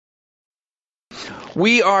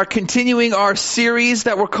We are continuing our series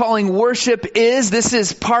that we're calling Worship Is. This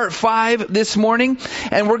is part 5 this morning,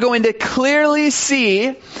 and we're going to clearly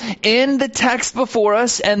see in the text before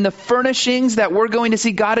us and the furnishings that we're going to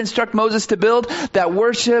see God instruct Moses to build that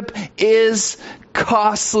worship is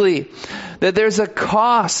costly. That there's a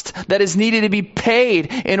cost that is needed to be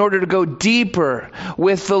paid in order to go deeper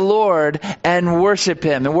with the Lord and worship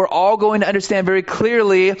Him. And we're all going to understand very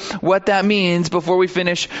clearly what that means before we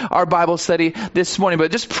finish our Bible study this morning.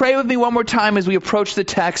 But just pray with me one more time as we approach the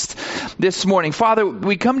text this morning. Father,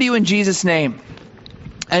 we come to you in Jesus' name.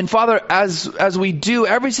 And Father, as we do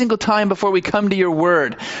every single time before we come to your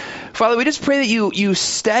word, Father, we just pray that you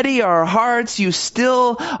steady our hearts, you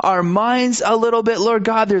still our minds a little bit. Lord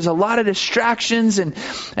God, there's a lot of distractions and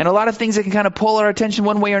a lot of things that can kind of pull our attention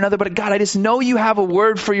one way or another. But God, I just know you have a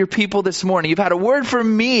word for your people this morning. You've had a word for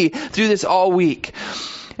me through this all week.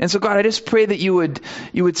 And so God, I just pray that you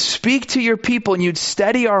would speak to your people and you'd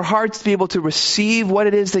steady our hearts to be able to receive what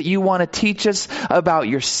it is that you want to teach us about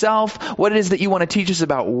yourself, what it is that you want to teach us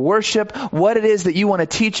about worship, what it is that you want to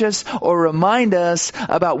teach us or remind us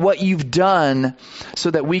about what you've done so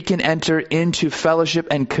that we can enter into fellowship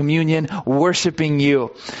and communion worshiping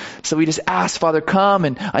you. So we just ask, Father, come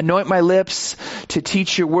and anoint my lips to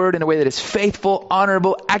teach your word in a way that is faithful,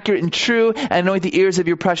 honorable, accurate, and true, and anoint the ears of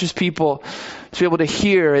your precious people to be able to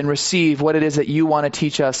hear and receive what it is that you want to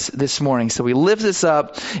teach us this morning. So we lift this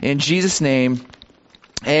up in Jesus' name.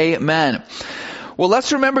 Amen. Well,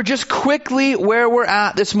 let's remember just quickly where we're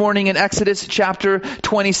at this morning in Exodus chapter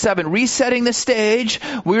 27. Resetting the stage,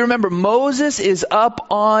 we remember Moses is up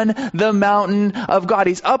on the mountain of God.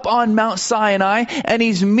 He's up on Mount Sinai and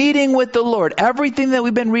he's meeting with the Lord. Everything that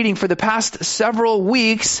we've been reading for the past several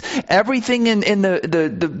weeks, everything in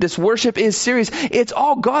this Worship Is series, it's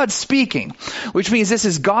all God speaking, which means this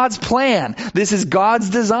is God's plan. This is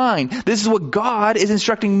God's design. This is what God is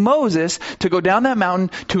instructing Moses to go down that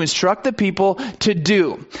mountain to instruct the people to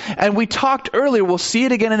do. And we talked earlier, we'll see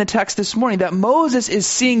it again in the text this morning, that Moses is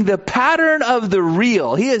seeing the pattern of the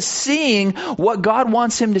real. He is seeing what God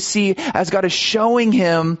wants him to see as God is showing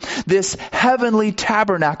him this heavenly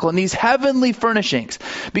tabernacle and these heavenly furnishings.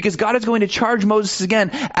 Because God is going to charge Moses again,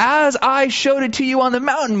 as I showed it to you on the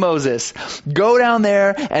mountain, Moses, go down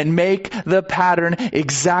there and make the pattern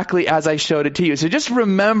exactly as I showed it to you. So just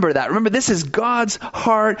remember that. Remember, this is God's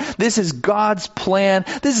heart. This is God's plan.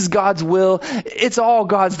 This is God's will. It's all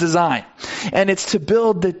God's design. And it's to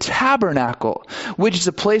build the tabernacle, which is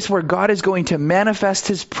a place where God is going to manifest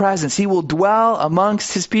His presence. He will dwell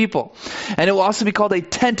amongst His people. And it will also be called a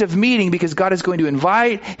tent of meeting because God is going to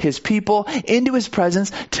invite His people into His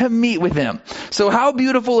presence to meet with Him. So how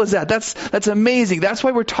beautiful is that? That's amazing. That's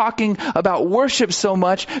why we're talking about worship so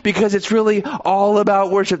much, because it's really all about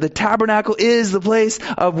worship. The tabernacle is the place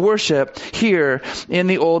of worship here in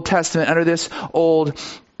the Old Testament under this old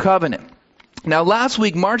covenant. Now, last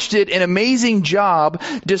week, March did an amazing job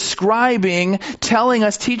describing, telling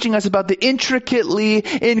us, teaching us about the intricately,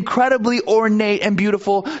 incredibly ornate and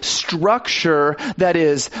beautiful structure that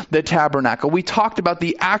is the tabernacle. We talked about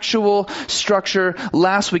the actual structure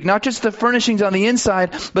last week, not just the furnishings on the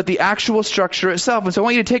inside, but the actual structure itself. And so I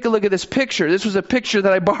want you to take a look at this picture. This was a picture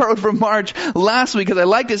that I borrowed from March last week because I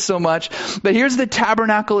liked it so much. But here's the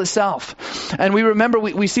tabernacle itself. And we remember,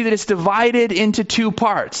 we see that it's divided into two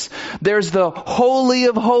parts. There's the Holy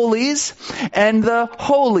of Holies and the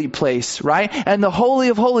holy place, right? And the Holy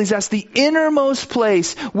of Holies, that's the innermost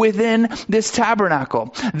place within this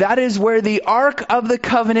tabernacle. That is where the Ark of the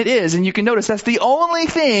Covenant is. And you can notice that's the only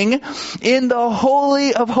thing in the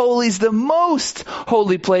Holy of Holies. The most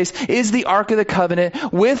holy place is the Ark of the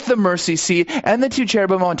Covenant with the mercy seat and the two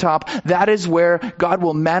cherubim on top. That is where God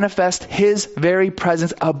will manifest His very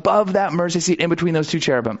presence above that mercy seat in between those two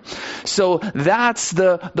cherubim. So that's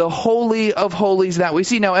the Holy of Holies that we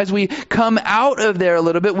see. Now, as we come out of there a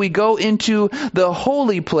little bit, we go into the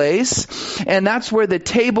holy place, and that's where the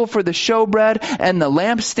table for the showbread and the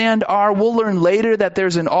lampstand are. We'll learn later that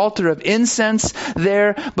there's an altar of incense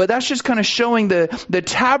there, but that's just kind of showing the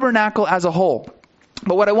tabernacle as a whole.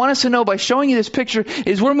 But what I want us to know by showing you this picture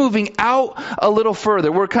is we're moving out a little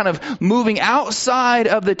further. We're kind of moving outside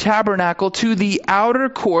of the tabernacle to the outer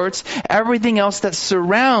courts, everything else that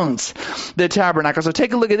surrounds the tabernacle. So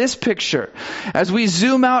take a look at this picture. As we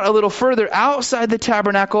zoom out a little further outside the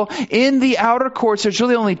tabernacle, in the outer courts, there's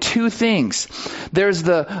really only two things. There's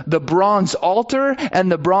the bronze altar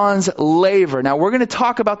and the bronze laver. Now, we're going to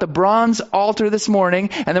talk about the bronze altar this morning,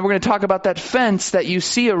 and then we're going to talk about that fence that you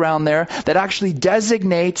see around there that actually designates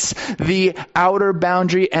designates the outer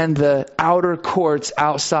boundary and the outer courts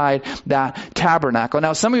outside that tabernacle.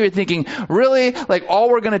 Now, some of you are thinking, really? Like, all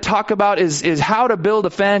we're going to talk about is how to build a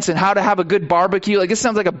fence and how to have a good barbecue? Like, this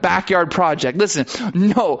sounds like a backyard project. Listen,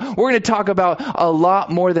 no, we're going to talk about a lot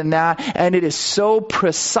more than that. And it is so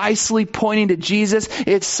precisely pointing to Jesus.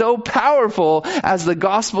 It's so powerful as the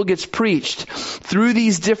gospel gets preached through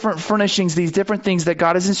these different furnishings, these different things that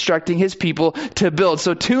God is instructing his people to build.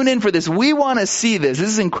 So tune in for this. We want to see this. This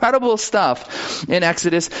is incredible stuff in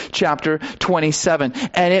Exodus chapter 27.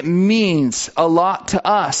 And it means a lot to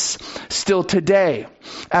us still today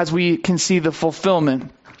as we can see the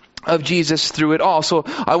fulfillment of Jesus through it all. So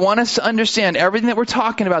I want us to understand everything that we're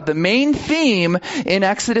talking about. The main theme in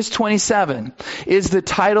Exodus 27 is the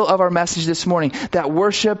title of our message this morning, that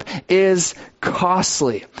worship is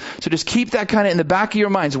costly. So just keep that kind of in the back of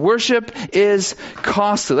your minds. Worship is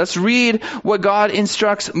costly. Let's read what God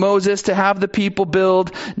instructs Moses to have the people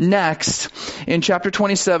build next in chapter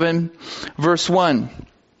 27, verse 1.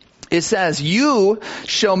 It says, "You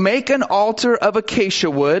shall make an altar of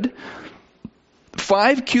acacia wood,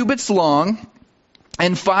 5 cubits long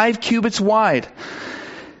and 5 cubits wide.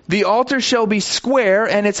 The altar shall be square,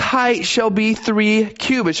 and its height shall be 3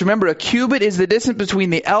 cubits. Remember, a cubit is the distance between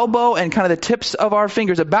the elbow and kind of the tips of our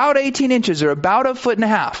fingers, about 18 inches or about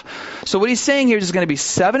 1.5 feet. So what he's saying here is it's going to be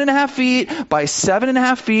 7.5 feet by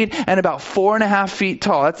 7.5 feet and about 4.5 feet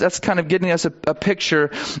tall. That's kind of giving us a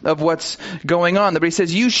picture of what's going on. But he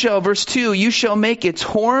says, verse 2, you shall make its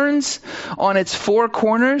horns on its 4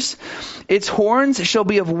 corners. Its horns shall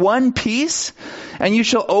be of one piece, and you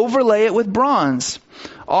shall overlay it with bronze.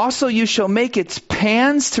 Also you shall make its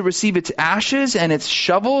pans to receive its ashes, and its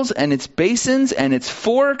shovels, and its basins, and its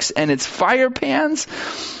forks, and its fire pans.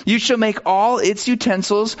 You shall make all its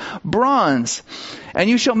utensils bronze. And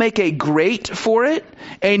you shall make a grate for it,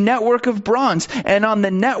 a network of bronze. And on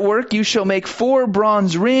the network you shall make 4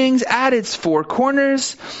 bronze rings at its 4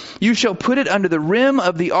 corners. You shall put it under the rim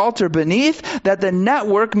of the altar beneath, that the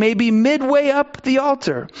network may be midway up the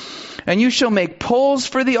altar. And you shall make poles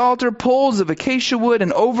for the altar, poles of acacia wood,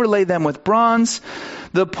 and overlay them with bronze.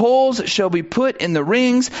 The poles shall be put in the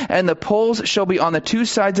rings, and the poles shall be on the 2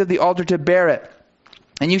 sides of the altar to bear it.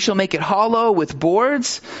 And you shall make it hollow with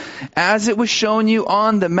boards, as it was shown you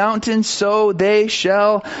on the mountain, so they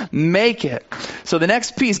shall make it." So the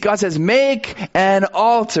next piece, God says, make an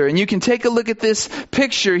altar. And you can take a look at this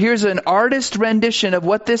picture. Here's an artist rendition of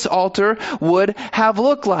what this altar would have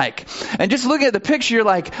looked like. And just looking at the picture, you're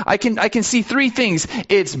like, I can see 3 things.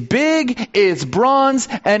 It's big, it's bronze,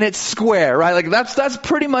 and it's square, right? Like that's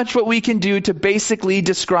pretty much what we can do to basically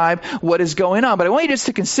describe what is going on. But I want you just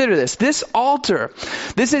to consider this. This altar,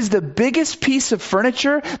 this is the biggest piece of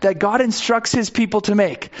furniture that God instructs his people to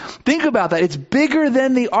make. Think about that. It's bigger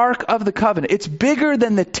than the Ark of the Covenant. It's bigger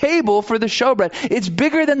than the table for the showbread. It's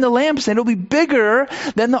bigger than the lampstand. It'll be bigger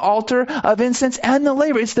than the altar of incense and the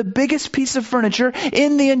laver. It's the biggest piece of furniture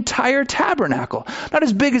in the entire tabernacle. Not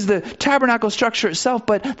as big as the tabernacle structure itself,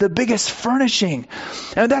 but the biggest furnishing.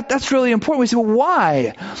 And that's really important. We say, well,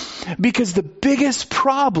 why? Because the biggest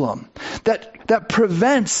problem that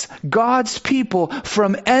prevents God's people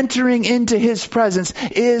from entering into his presence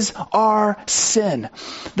is our sin.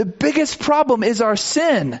 The biggest problem is our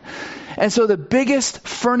sin. And so the biggest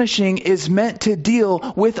furnishing is meant to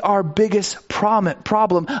deal with our biggest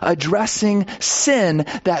problem, addressing sin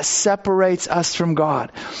that separates us from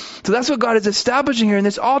God. So that's what God is establishing here in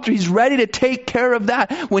this altar. He's ready to take care of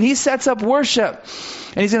that. When he sets up worship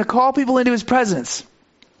and he's going to call people into his presence,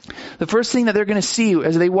 the first thing that they're going to see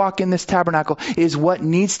as they walk in this tabernacle is what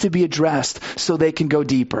needs to be addressed so they can go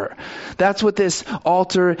deeper. That's what this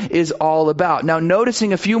altar is all about. Now,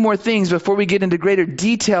 noticing a few more things before we get into greater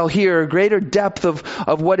detail here, greater depth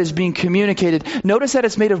of what is being communicated. Notice that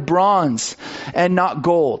it's made of bronze and not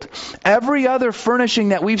gold. Every other furnishing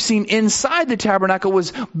that we've seen inside the tabernacle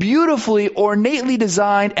was beautifully, ornately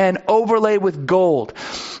designed and overlaid with gold,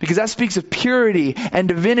 because that speaks of purity and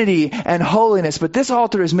divinity and holiness. But this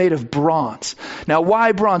altar is made of bronze. Now,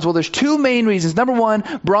 why bronze? Well, there's 2 main reasons. Number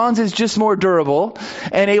 1, bronze is just more durable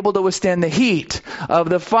and able to withstand the heat of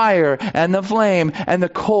the fire and the flame and the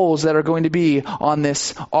coals that are going to be on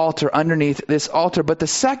this altar, underneath this altar. But the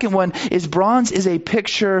second one is bronze is a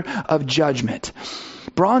picture of judgment.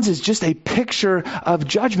 Bronze is just a picture of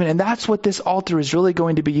judgment, and that's what this altar is really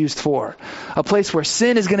going to be used for. A place where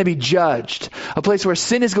sin is going to be judged, a place where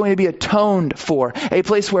sin is going to be atoned for, a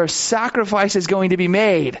place where sacrifice is going to be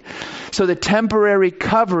made. So the temporary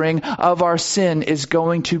covering of our sin is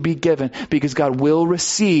going to be given, because God will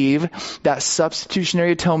receive that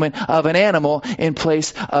substitutionary atonement of an animal in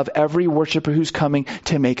place of every worshiper who's coming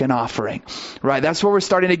to make an offering. Right? That's where we're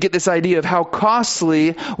starting to get this idea of how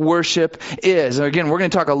costly worship is. And again, we're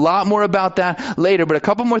going to talk a lot more about that later, but a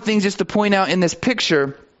couple more things just to point out in this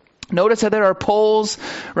picture. Notice how there are poles,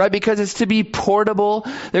 right? Because it's to be portable.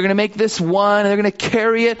 They're going to make this one, and they're going to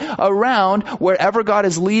carry it around wherever God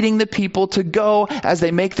is leading the people to go as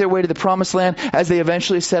they make their way to the promised land, as they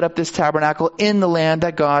eventually set up this tabernacle in the land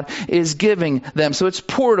that God is giving them. So it's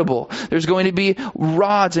portable. There's going to be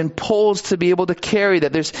rods and poles to be able to carry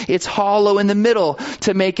that. It's hollow in the middle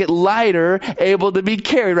to make it lighter, able to be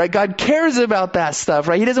carried, right? God cares about that stuff,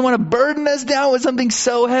 right? He doesn't want to burden us down with something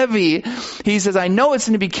so heavy. He says, I know it's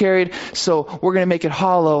going to be carried, so we're going to make it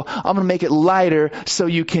hollow. I'm going to make it lighter so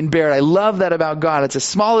you can bear it. I love that about God. It's a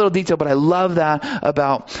small little detail, but I love that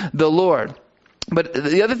about the Lord. But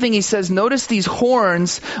the other thing he says, notice these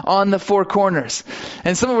horns on the four corners.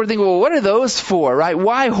 And some of us are thinking, well, what are those for, right?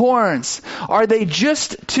 Why horns? Are they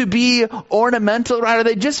just to be ornamental, right? Are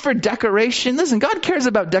they just for decoration? Listen, God cares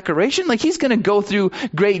about decoration. Like, He's going to go through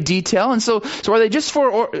great detail. And so are they just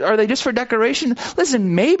for decoration?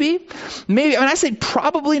 Listen, maybe. I mean, I say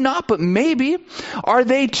probably not, but maybe. Are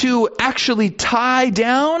they to actually tie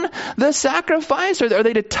down the sacrifice? Or are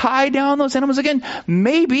they to tie down those animals? Again,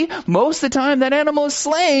 maybe. Most of the time that animal is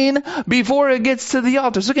slain before it gets to the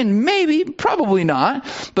altar. So again, maybe, probably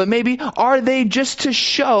not, but maybe. Are they just to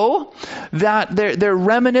show that they're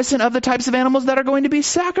reminiscent of the types of animals that are going to be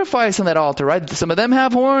sacrificed on that altar, right? Some of them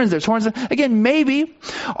have horns, there's horns. Again, maybe.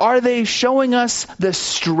 Are they showing us the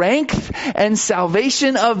strength and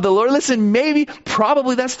salvation of the Lord? Listen, maybe,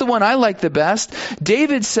 probably. That's the one I like the best.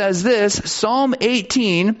 David says this, Psalm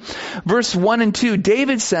 18, verse 1 and 2.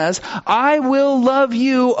 David says, I will love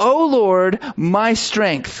you, O Lord, my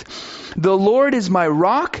strength. The Lord is my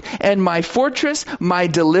rock and my fortress, my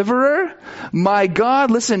deliverer, my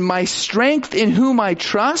God, listen, my strength in whom I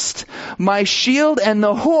trust, my shield and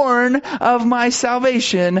the horn of my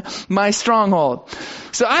salvation, my stronghold.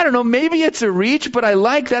 So I don't know, maybe it's a reach, but I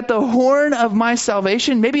like that, the horn of my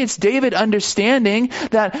salvation. Maybe it's David understanding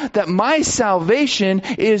that my salvation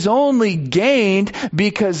is only gained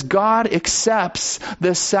because God accepts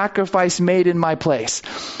the sacrifice made in my place.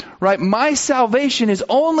 Right? My salvation is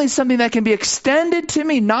only something that can be extended to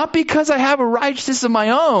me, not because I have a righteousness of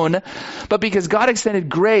my own, but because God extended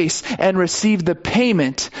grace and received the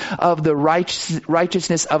payment of the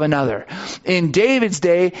righteousness of another. In David's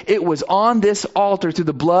day, it was on this altar through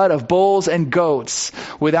the blood of bulls and goats.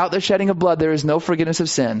 Without the shedding of blood, there is no forgiveness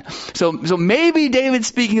of sin. So maybe David's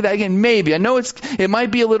speaking of that again, maybe. I know it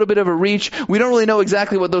might be a little bit of a reach. We don't really know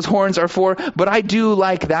exactly what those horns are for, but I do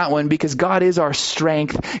like that one because God is our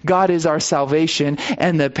strength. God is our salvation,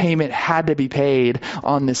 and the payment had to be paid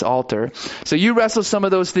on this altar. So you wrestle some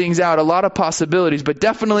of those things out, a lot of possibilities, but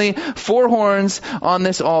definitely 4 horns on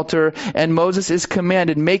this altar, and Moses is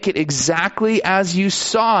commanded, make it exactly as you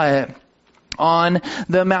saw it on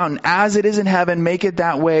the mountain. As it is in heaven, make it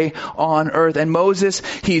that way on earth. And Moses,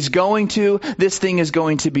 this thing is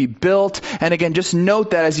going to be built. And again, just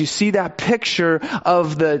note that as you see that picture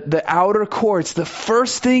of the outer courts, the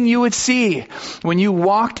first thing you would see when you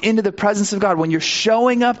walked into the presence of God, when you're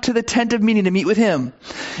showing up to the tent of meeting to meet with Him,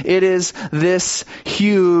 it is this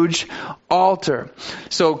huge altar.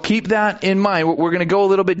 So keep that in mind. We're going to go a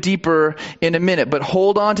little bit deeper in a minute, but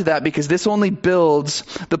hold on to that because this only builds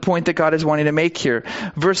the point that God is wanting to make here.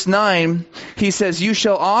 Verse 9, he says, you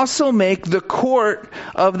shall also make the court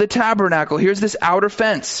of the tabernacle. Here's this outer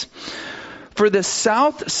fence. For the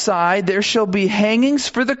south side there shall be hangings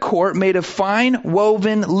for the court made of fine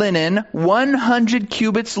woven linen, 100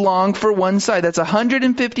 cubits long for one side. That's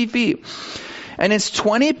 150 feet. And its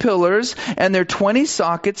 20 pillars and their 20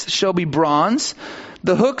 sockets shall be bronze.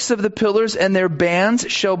 The hooks of the pillars and their bands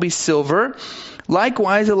shall be silver.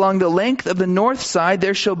 Likewise, along the length of the north side,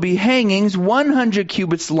 there shall be hangings 100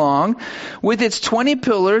 cubits long, with its 20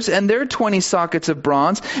 pillars and their 20 sockets of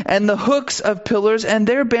bronze, and the hooks of pillars and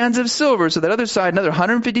their bands of silver. So that other side, another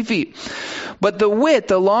 150 feet. But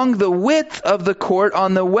along the width of the court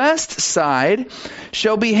on the west side,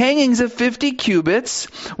 shall be hangings of 50 cubits,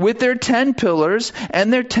 with their 10 pillars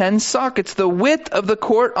and their 10 sockets. The width of the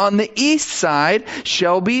court on the east side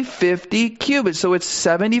shall be 50 cubits. So it's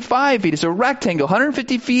 75 feet. It's a rectangle,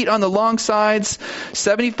 150 feet on the long sides,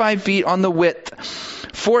 75 feet on the width.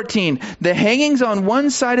 14, the hangings on one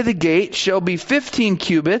side of the gate shall be 15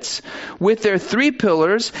 cubits with their 3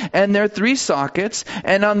 pillars and their 3 sockets,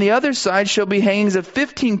 and on the other side shall be hangings of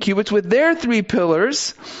 15 cubits with their 3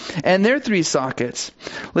 pillars and their 3 sockets.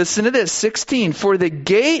 Listen to this, 16, for the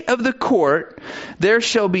gate of the court there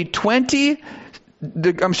shall be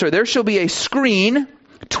there shall be a screen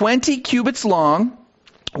 20 cubits long,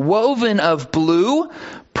 woven of blue,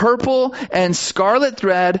 purple, and scarlet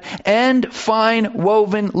thread, and fine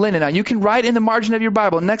woven linen. Now, you can write in the margin of your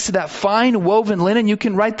Bible, next to that fine woven linen, you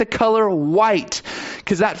can write the color white,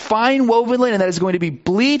 because that fine woven linen, that is going to be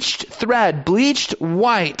bleached thread, bleached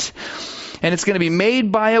white, and it's going to be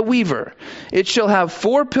made by a weaver. It shall have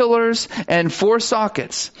 4 pillars and 4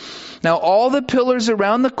 sockets. Now all the pillars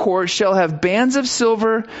around the court shall have bands of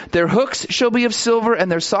silver, their hooks shall be of silver,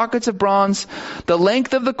 and their sockets of bronze. The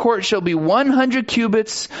length of the court shall be 100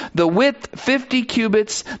 cubits, the width 50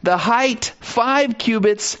 cubits, the height 5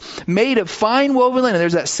 cubits, made of fine woven linen.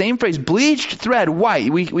 There's that same phrase, bleached thread, white.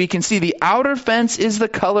 We can see the outer fence is the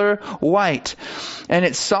color white, and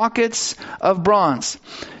its sockets of bronze.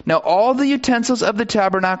 Now all the utensils of the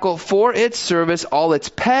tabernacle for its service, all its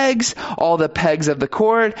pegs, all the pegs of the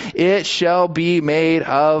court, it shall be made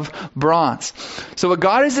of bronze. So what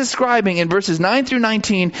God is describing in verses 9 through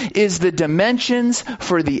 19 is the dimensions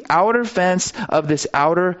for the outer fence of this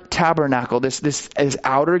outer tabernacle, this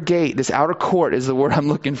outer gate, this outer court is the word I'm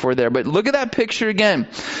looking for there. But look at that picture again.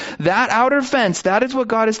 That outer fence, that is what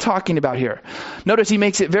God is talking about here. Notice he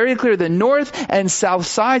makes it very clear the north and south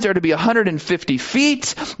sides are to be 150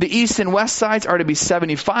 feet. The east and west sides are to be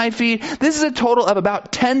 75 feet. This is a total of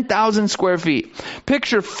about 10,000 square feet.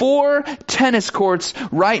 Picture 4 tennis courts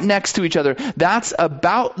right next to each other. That's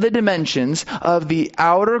about the dimensions of the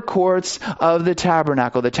outer courts of the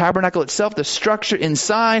tabernacle. The tabernacle itself, the structure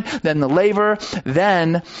inside, then the laver,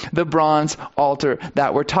 then the bronze altar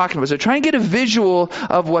that we're talking about. So try and get a visual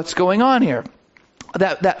of what's going on here.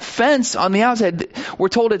 That fence on the outside, we're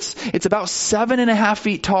told it's about 7.5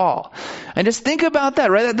 feet tall. And just think about that,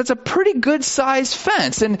 right? That's a pretty good sized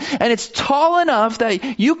fence. And it's tall enough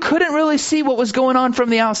that you couldn't really see what was going on from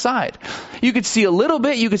the outside. You could see a little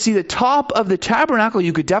bit. You could see the top of the tabernacle.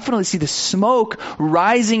 You could definitely see the smoke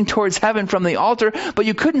rising towards heaven from the altar, but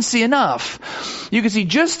you couldn't see enough. You could see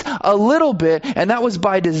just a little bit, and that was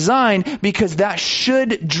by design because that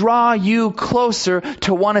should draw you closer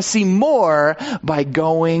to want to see more by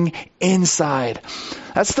going inside.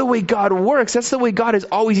 That's the way God works. That's the way God is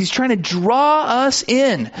always. He's trying to draw us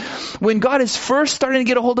in. When God is first starting to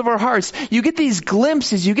get a hold of our hearts, you get these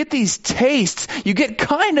glimpses, you get these tastes, you get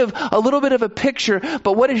kind of a little bit of a picture,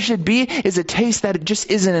 but what it should be is a taste that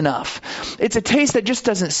just isn't enough. It's a taste that just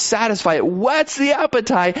doesn't satisfy. It whets the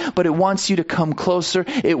appetite, but it wants you to come closer.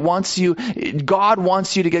 God wants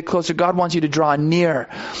you to get closer. God wants you to draw near.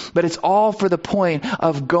 But it's all for the point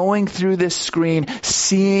of going through this screen,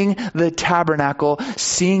 seeing the tabernacle,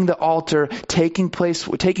 seeing the altar, taking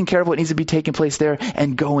care of what needs to be taking place there,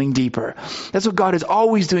 and going deeper. That's what God is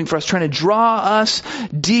always doing for us, trying to draw us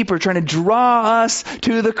deeper, trying to draw us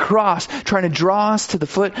to the cross, trying to draw us to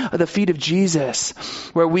the feet of Jesus,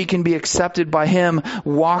 where we can be accepted by Him,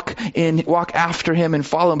 walk after Him and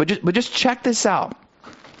follow Him. But just check this out.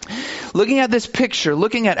 Looking at this picture,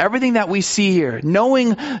 looking at everything that we see here, knowing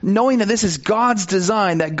that this is God's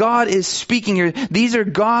design, that God is speaking here, these are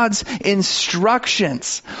God's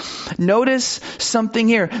instructions. Notice something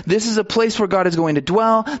here. This is a place where God is going to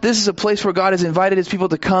dwell. This is a place where God has invited His people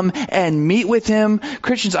to come and meet with Him.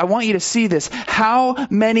 Christians, I want you to see this. How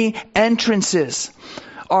many entrances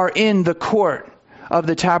are in the court of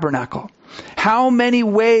the tabernacle? How many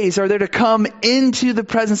ways are there to come into the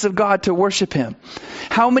presence of God to worship Him?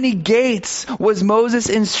 How many gates was Moses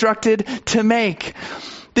instructed to make?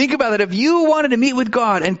 Think about it. If you wanted to meet with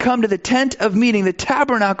God and come to the tent of meeting, the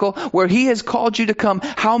tabernacle where He has called you to come,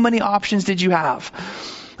 how many options did you have?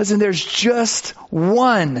 Listen, there's just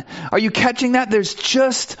one. Are you catching that? There's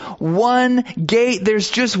just one gate. There's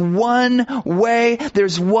just one way.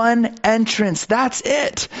 There's one entrance. That's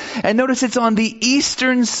it. And notice it's on the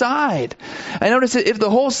eastern side. And notice if the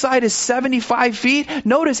whole side is 75 feet,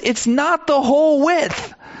 notice it's not the whole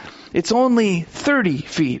width. It's only 30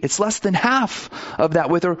 feet. It's less than half of that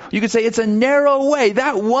width. Or you could say it's a narrow way.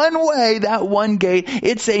 That one gate,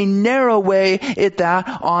 it's a narrow way at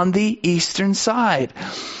that on the eastern side.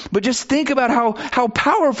 But just think about how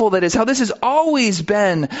powerful that is, how this has always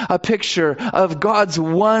been a picture of God's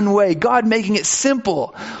one way, God making it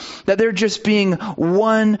simple, that there just being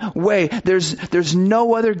one way. There's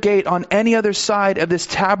no other gate on any other side of this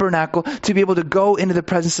tabernacle to be able to go into the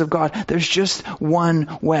presence of God. There's just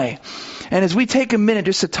one way. And as we take a minute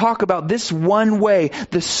just to talk about this one way,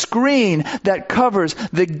 the screen that covers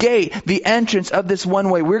the gate, the entrance of this one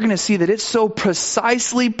way, we're going to see that it so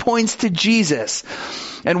precisely points to Jesus.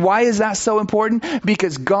 And why is that so important?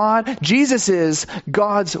 Because Jesus is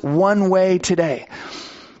God's one way today.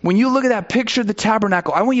 When you look at that picture of the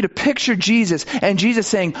tabernacle, I want you to picture Jesus and Jesus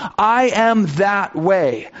saying, I am that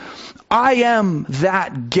way. I am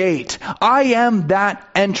that gate. I am that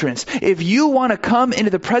entrance. If you want to come into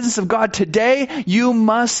the presence of God today, you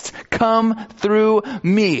must come through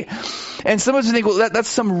me. And some of us think, well, that's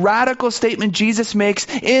some radical statement Jesus makes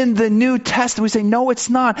in the New Testament. We say, no, it's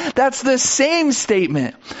not. That's the same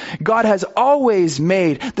statement God has always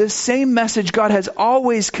made. The same message God has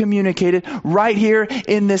always communicated right here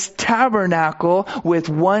in this tabernacle with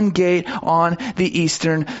one gate on the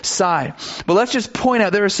eastern side. But let's just point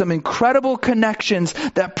out there are some incredible connections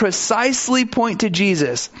that precisely point to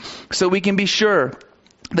Jesus so we can be sure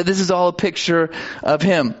that this is all a picture of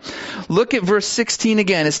him. Look at verse 16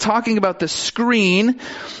 again. It's talking about the screen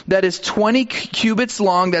that is 20 cubits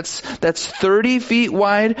long. That's 30 feet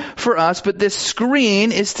wide for us. But this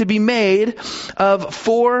screen is to be made of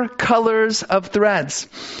 4 colors of threads.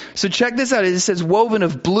 So check this out. It says woven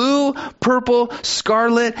of blue, purple,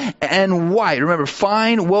 scarlet, and white. Remember,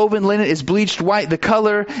 fine woven linen is bleached white. The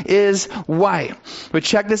color is white. But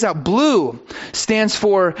check this out. Blue stands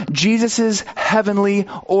for Jesus' heavenly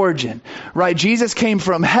origin, right? Jesus came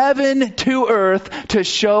from heaven to earth to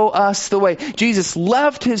show us the way. Jesus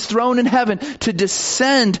left his throne in heaven to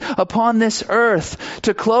descend upon this earth,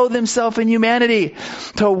 to clothe himself in humanity,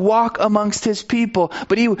 to walk amongst his people.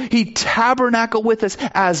 But he tabernacled with us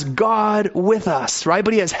as God with us, right?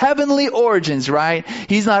 But he has heavenly origins, right?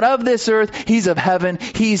 He's not of this earth. He's of heaven.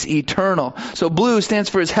 He's eternal. So blue stands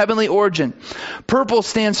for his heavenly origin. Purple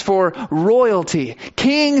stands for royalty.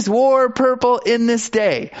 Kings wore purple in this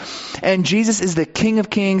day. And Jesus is the King of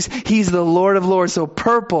Kings. He's the Lord of Lords. So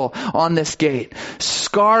purple on this gate.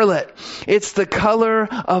 Scarlet. It's the color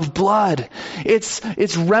of blood.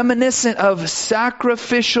 It's reminiscent of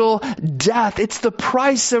sacrificial death. It's the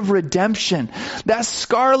price of redemption. That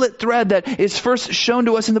scarlet thread that is first shown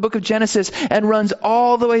to us in the book of Genesis and runs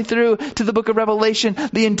all the way through to the book of Revelation,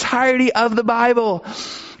 the entirety of the Bible.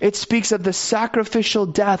 It speaks of the sacrificial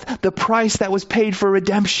death, the price that was paid for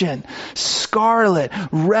redemption. Scarlet,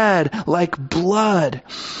 red, like blood.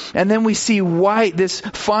 And then we see white, this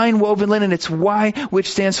fine woven linen. It's white, which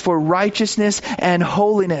stands for righteousness and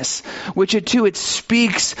holiness. Which it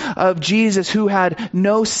speaks of Jesus who had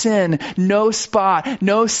no sin, no spot,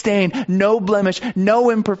 no stain, no blemish, no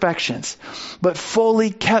imperfections, but fully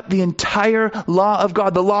kept the entire law of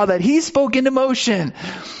God, the law that he spoke into motion.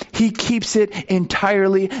 He keeps it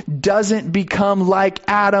entirely, doesn't become like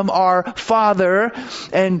Adam, our father,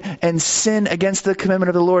 and sin against the commandment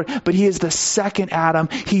of the Lord. But he is the second Adam.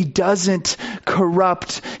 He doesn't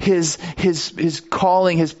corrupt his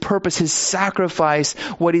calling, his purpose, his sacrifice,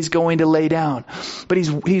 what he's going to lay down. But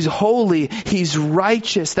he's holy. He's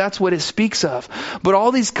righteous. That's what it speaks of. But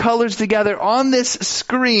all these colors together on this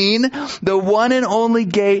screen, the one and only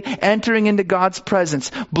gate entering into God's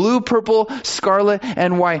presence. Blue, purple, scarlet,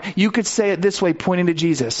 and white. You could say it this way, pointing to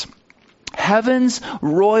Jesus. Heaven's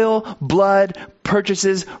royal blood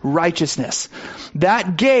purchases righteousness.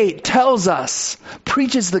 That gate tells us,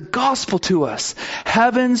 preaches the gospel to us.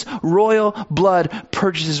 Heaven's royal blood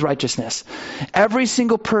purchases righteousness. Every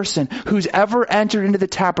single person who's ever entered into the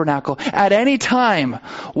tabernacle at any time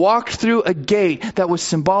walked through a gate that was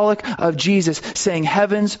symbolic of Jesus, saying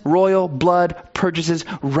heaven's royal blood purchases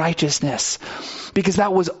righteousness. Because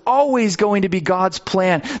that was always going to be God's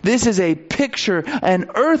plan. This is a picture,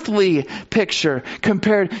 an earthly picture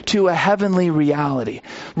compared to a heavenly reality.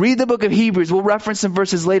 Read the book of Hebrews. We'll reference some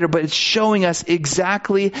verses later, but it's showing us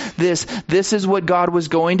exactly this. This is what God was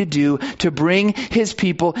going to do to bring his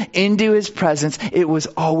people into his presence. It was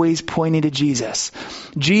always pointing to Jesus.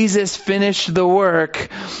 Jesus finished the work,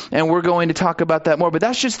 and we're going to talk about that more. But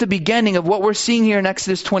that's just the beginning of what we're seeing here in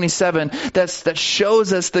Exodus 27 that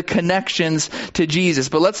shows us the connections to Jesus.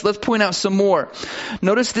 But let's point out some more.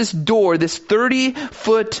 Notice this door, this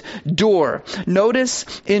 30-foot door. Notice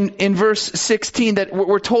in verse 16 that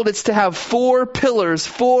we're told it's to have 4 pillars,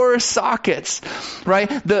 4 sockets, right?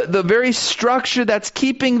 The very structure that's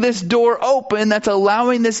keeping this door open, that's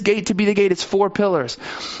allowing this gate to be the gate, it's 4 pillars.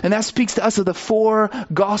 And that speaks to us of the 4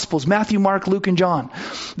 Gospels, Matthew, Mark, Luke, and John.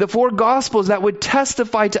 The 4 Gospels that would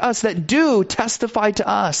testify to us, that do testify to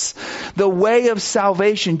us, the way of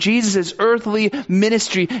salvation, Jesus' earthly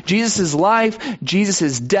ministry, Jesus' life,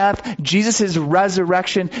 Jesus' death, Jesus'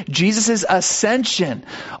 resurrection, Jesus' ascension,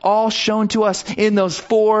 all shown to us in those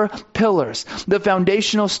 4 pillars, the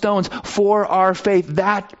foundational stones for our faith,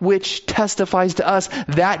 that which testifies to us.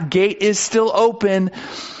 That gate is still open.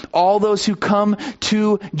 All those who come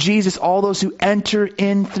to Jesus, all those who enter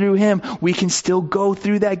in through Him, we can still go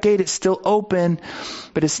through that gate. It's still open,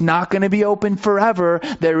 but it's not going to be open forever.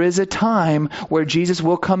 There is a time where Jesus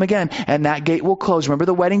will come again, and that gate will close. Remember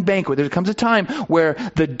the wedding banquet. There comes a time where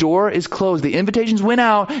the door is closed. The invitations went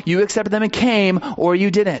out, you accepted them and came, or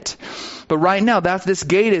you didn't. But right now, this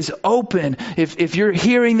gate is open. If you're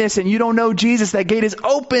hearing this and you don't know Jesus, that gate is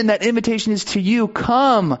open. That invitation is to you.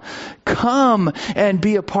 Come and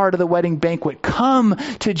be a part of the wedding banquet. Come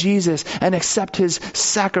to Jesus and accept His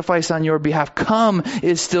sacrifice on your behalf. Come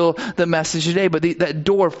is still the message today. But that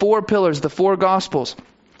door, 4 pillars, the 4 Gospels.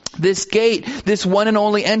 This gate, this one and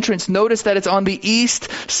only entrance, notice that it's on the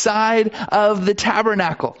east side of the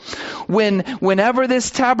tabernacle. Whenever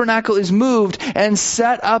this tabernacle is moved and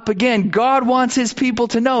set up again, God wants His people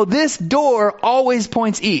to know this door always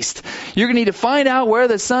points east. You're going to need to find out where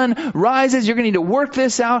the sun rises. You're going to need to work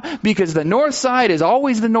this out, because the north side is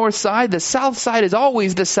always the north side. The south side is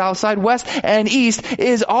always the south side. West and east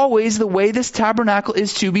is always the way this tabernacle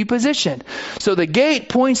is to be positioned. So the gate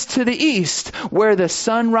points to the east, where the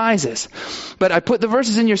sun rises. But I put the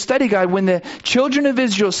verses in your study guide. When the children of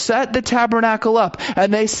Israel set the tabernacle up,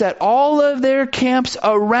 and they set all of their camps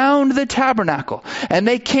around the tabernacle, and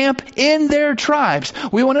they camp in their tribes,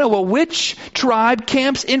 we want to know, well, which tribe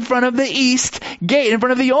camps in front of the east gate, in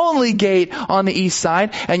front of the only gate on the east side?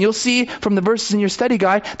 And you'll see from the verses in your study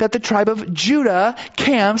guide that the tribe of Judah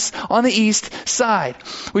camps on the east side.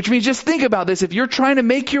 Which means, just think about this. If you're trying to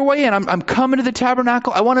make your way in, I'm coming to the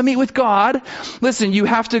tabernacle, I want to meet with God. Listen, you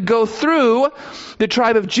have to go through the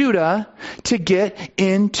tribe of Judah to get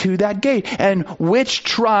into that gate. And which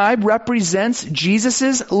tribe represents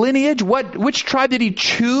Jesus' lineage? Which tribe did He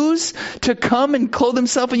choose to come and clothe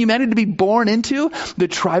Himself in humanity to be born into? The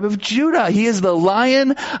tribe of Judah. He is the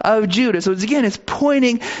Lion of Judah. So it's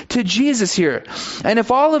pointing to Jesus here. And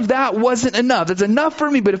if all of that wasn't enough, that's enough for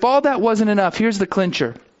me, but if all that wasn't enough, here's the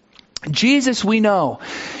clincher. Jesus, we know,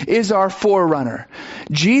 is our forerunner.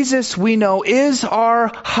 Jesus, we know, is our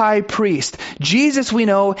high priest. Jesus, we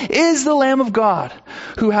know, is the Lamb of God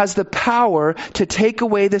who has the power to take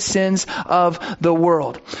away the sins of the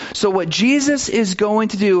world. So what Jesus is going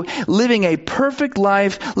to do, living a perfect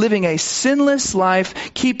life, living a sinless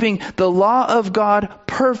life, keeping the law of God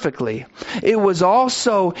perfectly, it was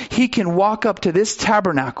also He can walk up to this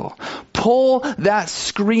tabernacle, pull that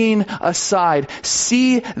screen aside,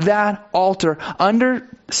 see that altar,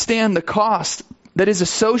 understand the cost that is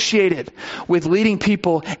associated with leading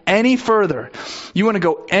people any further. You want to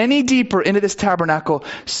go any deeper into this tabernacle,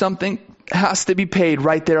 something has to be paid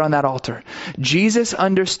right there on that altar. Jesus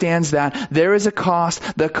understands that there is a cost.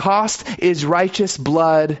 The cost is righteous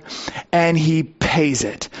blood, and He pays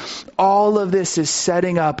it. All of this is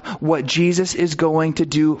setting up what Jesus is going to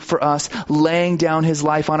do for us, laying down His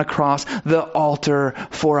life on a cross, the altar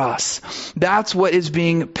for us. That's what is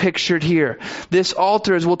being pictured here. This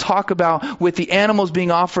altar, as we'll talk about, with the animals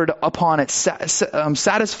being offered upon it,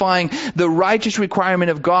 satisfying the righteous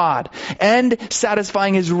requirement of God and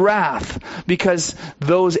satisfying His wrath, because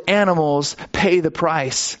those animals pay the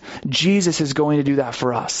price. Jesus is going to do that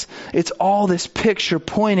for us. It's all this picture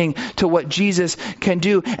pointing to what Jesus can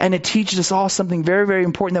do, and it teaches us all something very, very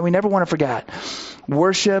important that we never want to forget.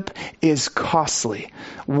 Worship is costly.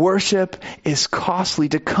 Worship is costly.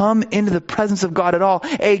 To come into the presence of God at all,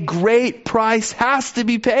 a great price has to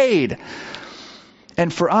be paid.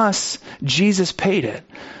 And for us, Jesus paid it.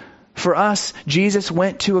 For us, Jesus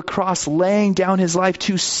went to a cross, laying down His life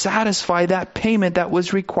to satisfy that payment that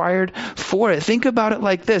was required for it. Think about it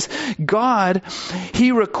like this. God,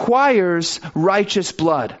 He requires righteous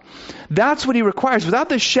blood. That's what He requires. Without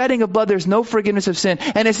the shedding of blood, there's no forgiveness of sin.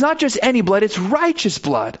 And it's not just any blood, it's righteous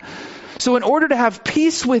blood. So in order to have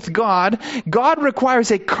peace with God, God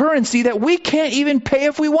requires a currency that we can't even pay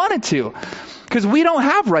if we wanted to. Because we don't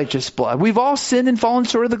have righteous blood. We've all sinned and fallen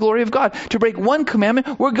short of the glory of God. To break one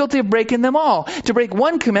commandment, we're guilty of breaking them all. To break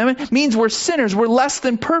one commandment means we're sinners. We're less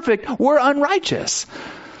than perfect. We're unrighteous.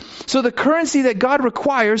 So the currency that God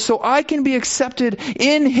requires so I can be accepted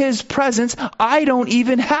in His presence, I don't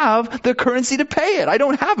even have the currency to pay it. I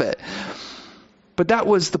don't have it. But that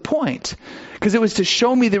was the point. Because it was to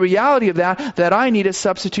show me the reality of that I need a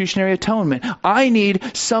substitutionary atonement. I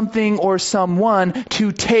need something or someone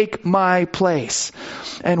to take my place.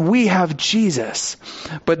 And we have Jesus.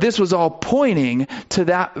 But this was all pointing to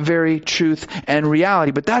that very truth and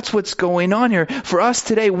reality. But that's what's going on here. For us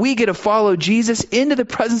today, we get to follow Jesus into the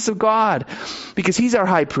presence of God. Because He's our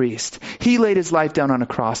high priest. He laid His life down on a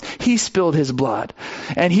cross. He spilled His blood.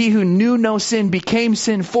 And He who knew no sin became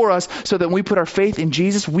sin for us, so that when we put our faith in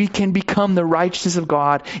Jesus, we can become the righteousness of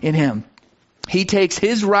God in Him. He takes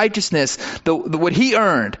His righteousness, what He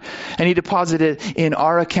earned, and He deposited it in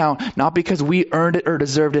our account, not because we earned it or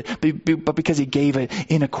deserved it, but because He gave it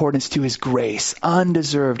in accordance to His grace,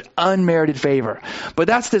 undeserved, unmerited favor. But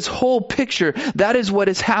that's this whole picture. That is what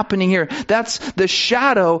is happening here. That's the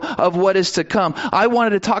shadow of what is to come. I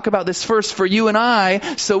wanted to talk about this first for you and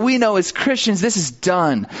I, so we know as Christians, this is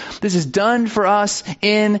done. This is done for us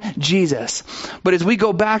in Jesus. But as we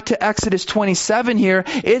go back to Exodus 27 here,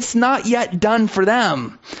 it's not yet done for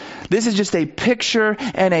them. This is just a picture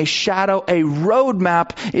and a shadow, a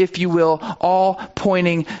roadmap, if you will, all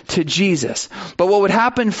pointing to Jesus. But what would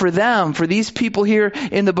happen for them, for these people here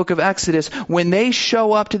in the book of Exodus, when they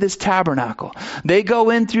show up to this tabernacle, they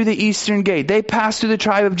go in through the eastern gate, they pass through the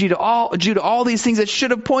tribe of Judah, all these things that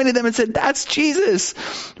should have pointed them and said, that's Jesus,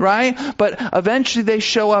 right? But eventually they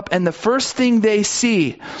show up, and the first thing they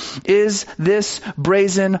see is this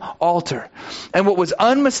brazen altar. And what was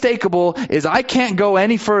unmistakable is I can't go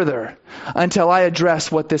any further until I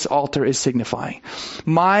address what this altar is signifying.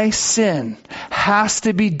 My sin has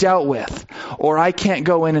to be dealt with, or I can't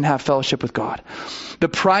go in and have fellowship with God. The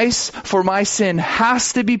price for my sin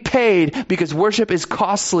has to be paid, because worship is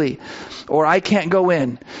costly, or I can't go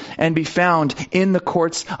in and be found in the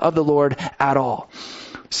courts of the Lord at all.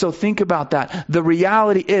 So think about that. The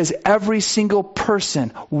reality is every single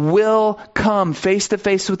person will come face to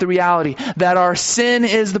face with the reality that our sin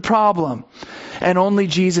is the problem and only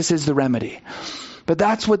Jesus is the remedy. But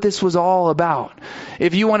that's what this was all about.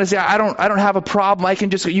 If you want to say, I don't have a problem,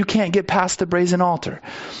 you can't get past the brazen altar.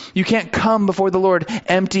 You can't come before the Lord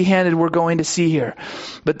empty-handed, we're going to see here.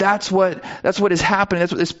 But that's what is happening.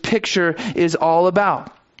 That's what this picture is all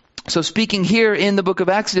about. So speaking here in the book of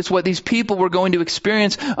Exodus, what these people were going to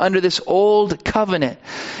experience under this old covenant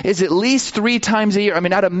is at least 3 times a year.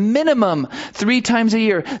 At a minimum 3 times a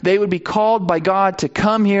year, they would be called by God to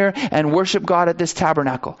come here and worship God at this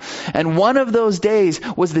tabernacle. And one of those days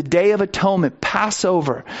was the Day of Atonement,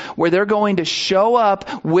 Passover, where they're going to show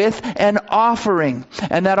up with an offering.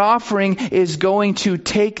 And that offering is going to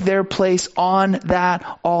take their place on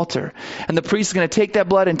that altar. And the priest is going to take that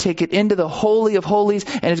blood and take it into the Holy of Holies,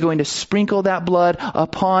 and is going to sprinkle that blood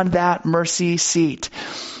upon that mercy seat.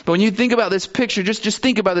 But when you think about this picture, just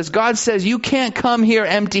think about this. God says you can't come here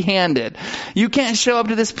empty-handed. You can't show up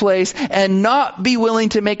to this place and not be willing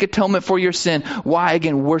to make atonement for your sin. Why?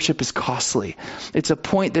 Again, worship is costly. It's a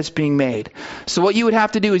point that's being made. So what you would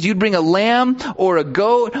have to do is you'd bring a lamb or a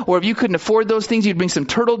goat, or if you couldn't afford those things, you'd bring some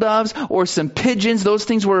turtle doves or some pigeons. Those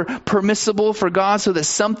things were permissible for God so that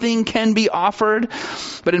something can be offered.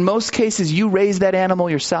 But in most cases, you raise that animal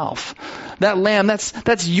yourself. That lamb,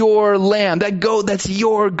 that's your lamb. That goat, that's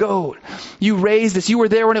your goat. You raised this. You were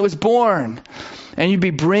there when it was born. And you'd be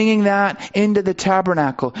bringing that into the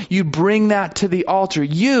tabernacle. You bring that to the altar.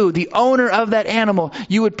 You, the owner of that animal,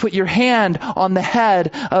 you would put your hand on the head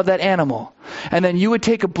of that animal. And then you would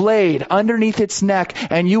take a blade underneath its neck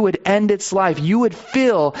and you would end its life. You would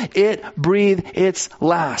feel it breathe its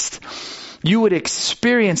last. You would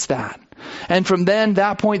experience that. And from then,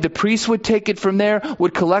 that point, the priest would take it from there,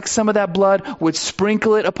 would collect some of that blood, would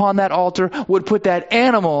sprinkle it upon that altar, would put that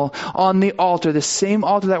animal on the altar, the same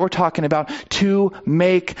altar that we're talking about, to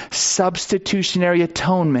make substitutionary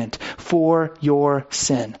atonement for your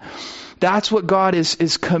sin. That's what God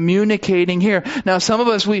is communicating here. Now, some of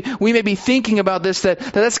us, we may be thinking about this,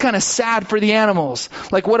 that's kind of sad for the animals.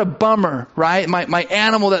 Like, what a bummer, right? My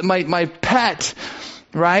animal, my pet,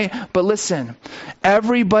 right? But listen,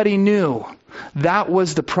 everybody knew that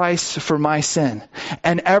was the price for my sin.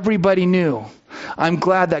 And everybody knew, I'm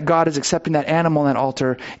glad that God is accepting that animal on that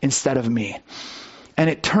altar instead of me. And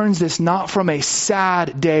it turns this not from a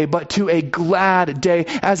sad day, but to a glad day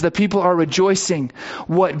as the people are rejoicing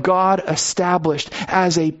what God established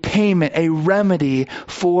as a payment, a remedy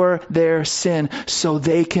for their sin so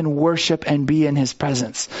they can worship and be in his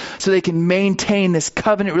presence. So they can maintain this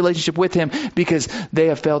covenant relationship with him because they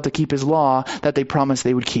have failed to keep his law that they promised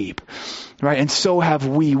they would keep. Right? And so have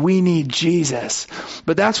we. We need Jesus.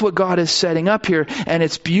 But that's what God is setting up here, and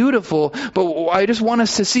it's beautiful. But I just want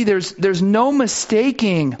us to see there's no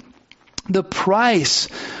mistaking the price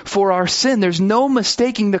for our sin. There's no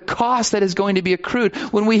mistaking the cost that is going to be accrued.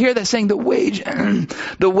 When we hear that saying the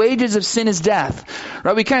wages of sin is death,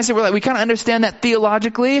 right? We kind of say, we kind of understand that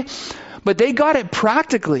theologically, but they got it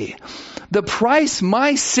practically. The price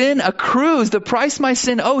my sin accrues, the price my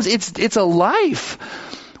sin owes, it's a life.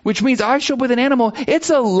 Which means I show up with an animal. It's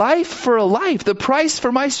a life for a life. The price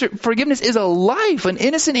for my forgiveness is a life, an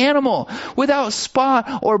innocent animal without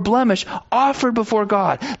spot or blemish offered before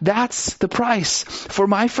God. That's the price for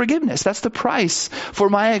my forgiveness. That's the price for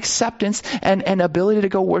my acceptance and ability to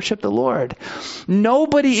go worship the Lord.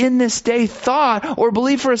 Nobody in this day thought or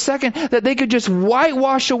believed for a second that they could just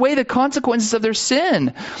whitewash away the consequences of their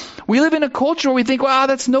sin. We live in a culture where we think, wow,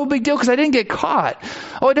 that's no big deal because I didn't get caught.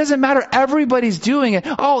 Oh, it doesn't matter. Everybody's doing it.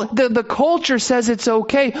 Oh, the culture says it's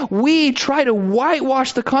okay. We try to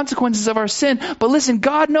whitewash the consequences of our sin. But listen,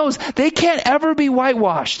 God knows they can't ever be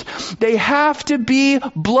whitewashed. They have to be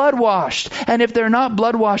blood washed. And if they're not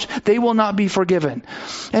blood washed, they will not be forgiven.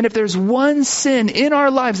 And if there's one sin in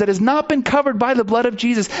our lives that has not been covered by the blood of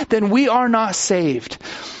Jesus, then we are not saved.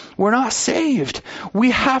 We're not saved.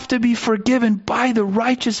 We have to be forgiven by the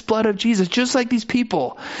righteous blood of Jesus. Just like these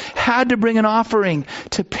people had to bring an offering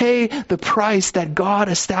to pay the price that God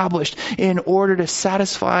established in order to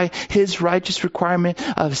satisfy his righteous requirement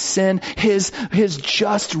of sin, his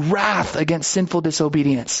just wrath against sinful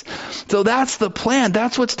disobedience. So that's the plan.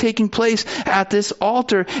 That's what's taking place at this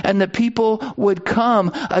altar. And the people would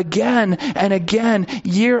come again and again,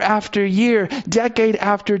 year after year, decade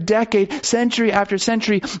after decade, century after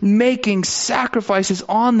century, making sacrifices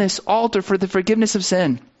on this altar for the forgiveness of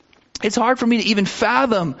sin. It's hard for me to even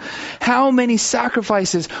fathom how many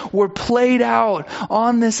sacrifices were played out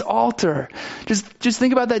on this altar. Just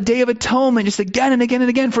think about that Day of Atonement, just again and again and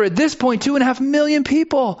again for at this point 2.5 million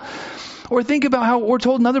people. Or think about how we're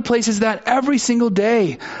told in other places that every single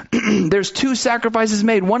day there's 2 sacrifices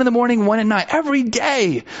made, one in the morning, one at night, every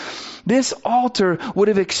day. This altar would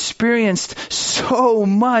have experienced so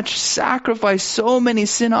much sacrifice, so many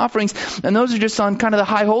sin offerings, and those are just on kind of the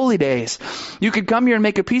high holy days. You could come here and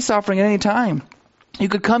make a peace offering at any time. You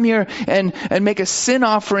could come here and make a sin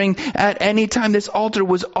offering at any time. This altar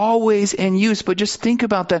was always in use. But just think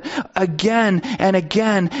about that again and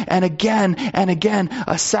again and again and again.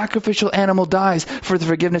 A sacrificial animal dies for the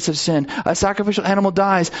forgiveness of sin. A sacrificial animal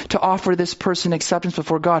dies to offer this person acceptance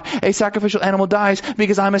before God. A sacrificial animal dies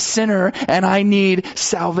because I'm a sinner and I need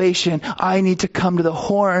salvation. I need to come to the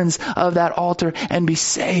horns of that altar and be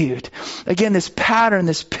saved. Again, this pattern,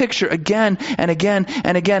 this picture again and again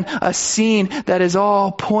and again. A scene that is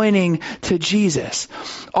all pointing to Jesus,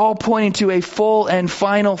 all pointing to a full and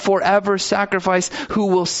final forever sacrifice who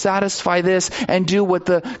will satisfy this and do what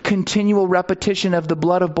the continual repetition of the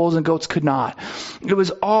blood of bulls and goats could not. It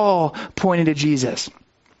was all pointing to Jesus.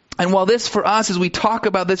 And while this for us, as we talk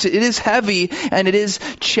about this, it is heavy and it is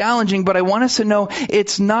challenging, but I want us to know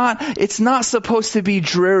it's not supposed to be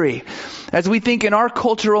dreary. As we think in our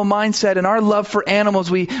cultural mindset and our love for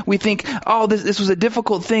animals, we think, oh, this was a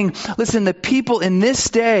difficult thing. Listen, the people in this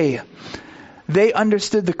day, they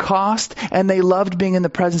understood the cost and they loved being in the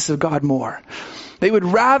presence of God more. They would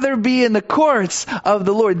rather be in the courts of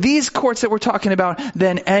the Lord, these courts that we're talking about,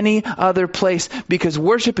 than any other place, because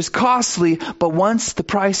worship is costly, but once the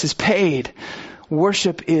price is paid,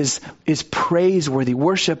 worship is praiseworthy.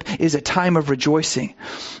 Worship is a time of rejoicing.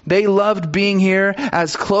 They loved being here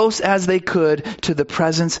as close as they could to the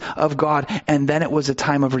presence of God, and then it was a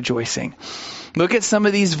time of rejoicing. Look at some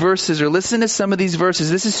of these verses, or listen to some of these verses.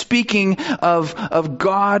 This is speaking of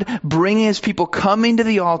God bringing his people, coming to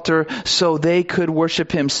the altar so they could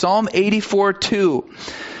worship him. Psalm 84:2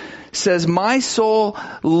 says, "My soul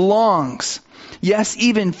longs, yes,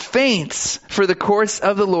 even faints for the courts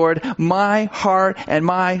of the Lord. My heart and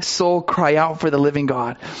my soul cry out for the living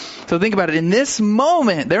God." So think about it. In this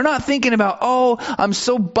moment, they're not thinking about, oh, I'm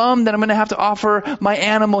so bummed that I'm going to have to offer my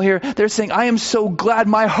animal here. They're saying, I am so glad.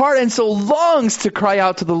 My heart and soul longs to cry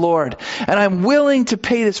out to the Lord. And I'm willing to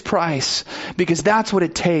pay this price because that's what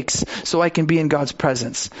it takes so I can be in God's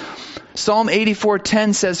presence. Psalm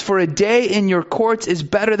 84:10 says, "For a day in your courts is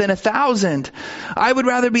better than 1,000. I would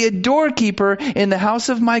rather be a doorkeeper prefer in the house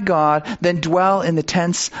of my God than dwell in the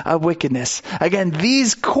tents of wickedness. Again,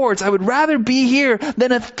 these courts, I would rather be here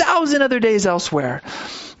than 1,000 other days elsewhere.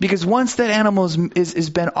 Because once that animal is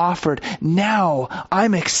been offered, now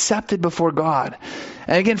I'm accepted before God.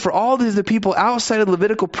 And again, for all the people outside of the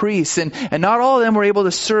Levitical priests, and not all of them were able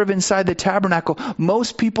to serve inside the tabernacle.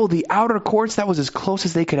 Most people, the outer courts, that was as close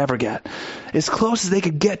as they could ever get. As close as they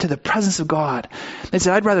could get to the presence of God. They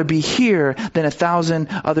said, I'd rather be here than 1,000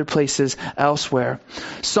 other places elsewhere.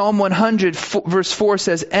 Psalm 100 verse 4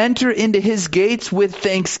 says, enter into his gates with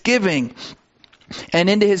thanksgiving and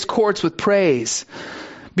into his courts with praise.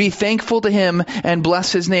 Be thankful to him and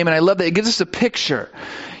bless his name. And I love that. It gives us a picture.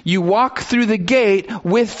 You walk through the gate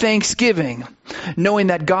with thanksgiving, knowing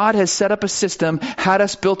that God has set up a system, had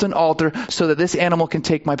us built an altar so that this animal can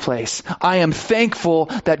take my place. I am thankful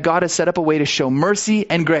that God has set up a way to show mercy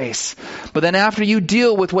and grace. But then after you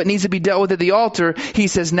deal with what needs to be dealt with at the altar, he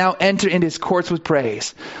says, now enter into his courts with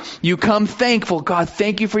praise. You come thankful. God,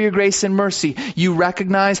 thank you for your grace and mercy. You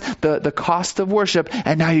recognize the cost of worship,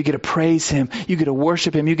 and now you get to praise him. You get to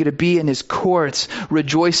worship him. You get to be in his courts,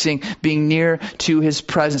 rejoicing, being near to his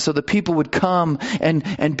presence. So the people would come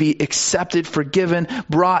and be accepted, forgiven,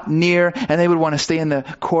 brought near, and they would want to stay in the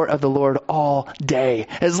court of the Lord all day,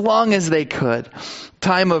 as long as they could.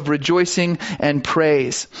 Time of rejoicing and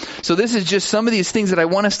praise. So this is just some of these things that I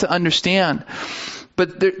want us to understand.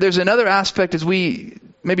 But there's another aspect as we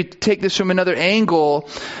maybe take this from another angle.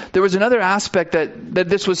 There was another aspect that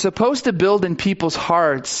this was supposed to build in people's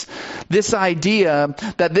hearts. This idea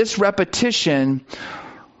that this repetition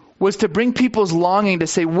was to bring people's longing to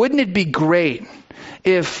say, wouldn't it be great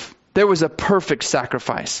if there was a perfect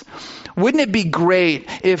sacrifice? Wouldn't it be great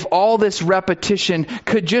if all this repetition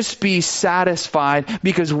could just be satisfied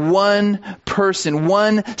because one person,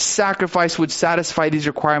 one sacrifice would satisfy these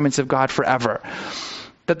requirements of God forever?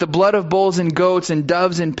 That the blood of bulls and goats and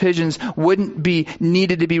doves and pigeons wouldn't be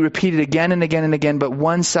needed to be repeated again and again and again, but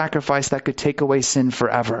one sacrifice that could take away sin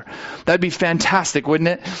forever. That'd be fantastic, wouldn't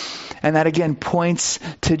it? And that again points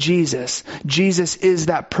to Jesus. Jesus is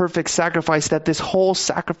that perfect sacrifice that this whole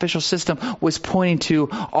sacrificial system was pointing to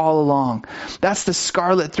all along. That's the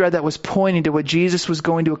scarlet thread that was pointing to what Jesus was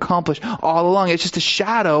going to accomplish all along. It's just a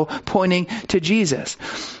shadow pointing to Jesus.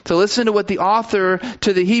 So listen to what the author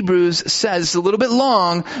to the Hebrews says. It's a little bit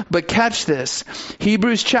long, but catch this.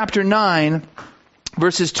 Hebrews chapter 9,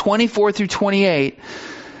 verses 24 through 28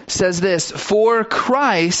 says this, for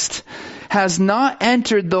Christ has not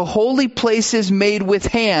entered the holy places made with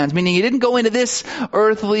hands, meaning he didn't go into this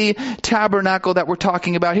earthly tabernacle that we're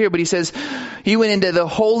talking about here, but he says he went into the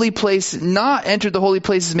holy place, not entered the holy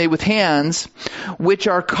places made with hands, which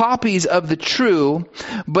are copies of the true,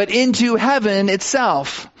 but into heaven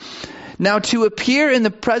itself. Now to appear in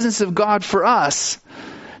the presence of God for us,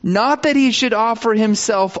 not that he should offer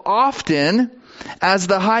himself often, as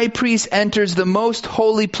the high priest enters the most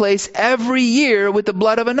holy place every year with the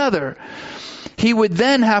blood of another. He would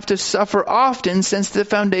then have to suffer often since the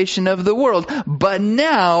foundation of the world. But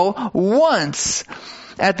now, once,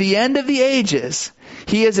 at the end of the ages,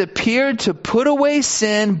 he has appeared to put away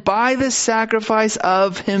sin by the sacrifice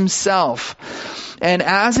of himself. And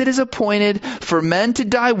as it is appointed for men to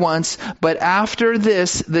die once, but after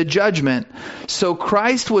this the judgment, so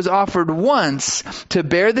Christ was offered once to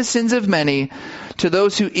bear the sins of many. To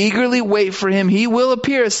those who eagerly wait for him, he will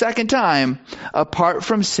appear a second time, apart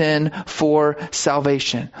from sin, for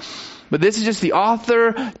salvation. But this is just the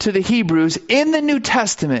author to the Hebrews in the New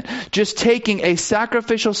Testament, just taking a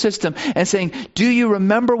sacrificial system and saying, do you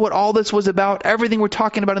remember what all this was about? Everything we're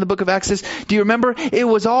talking about in the book of Exodus, do you remember? It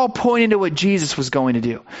was all pointing to what Jesus was going to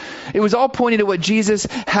do. It was all pointing to what Jesus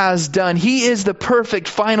has done. He is the perfect,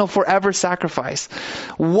 final, forever sacrifice.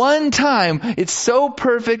 One time, it's so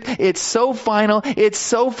perfect, it's so final, it's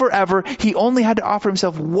so forever. He only had to offer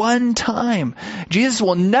himself one time. Jesus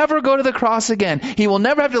will never go to the cross again. He will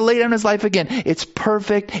never have to lay down his life again. It's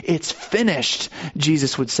perfect. It's finished,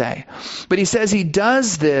 Jesus would say. But he says he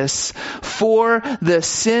does this for the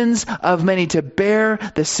sins of many, to bear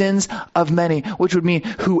the sins of many, which would mean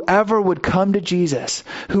whoever would come to Jesus,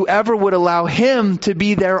 whoever would allow him to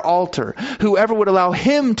be their altar, whoever would allow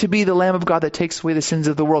him to be the Lamb of God that takes away the sins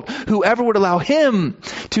of the world, whoever would allow him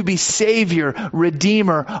to be Savior,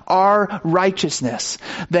 Redeemer, our righteousness,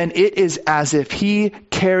 then it is as if he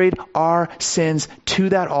carried our sins to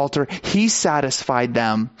that altar. He satisfied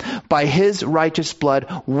them. By his righteous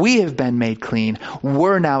blood, we have been made clean.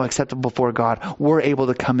 We're now acceptable before God. We're able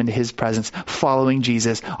to come into his presence following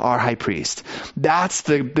Jesus, our high priest. That's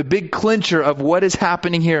the big clincher of what is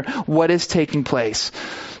happening here, what is taking place.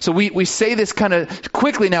 So we say this kind of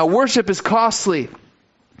quickly now. Worship is costly.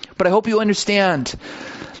 But I hope you understand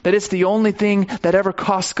that it's the only thing that ever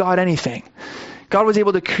cost God anything. God was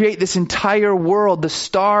able to create this entire world, the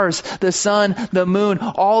stars, the sun, the moon,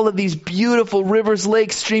 all of these beautiful rivers,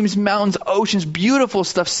 lakes, streams, mountains, oceans, beautiful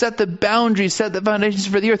stuff, set the boundaries, set the foundations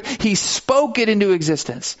for the earth. He spoke it into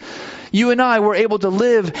existence. You and I were able to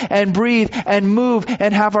live and breathe and move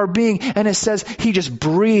and have our being. And it says He just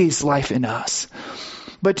breathes life in us.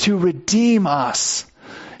 But to redeem us,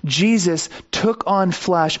 Jesus took on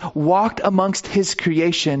flesh, walked amongst His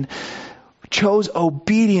creation, chose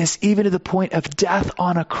obedience even to the point of death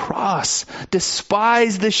on a cross,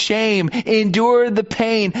 despised the shame, endured the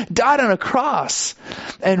pain, died on a cross,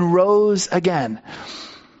 and rose again.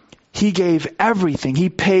 He gave everything. He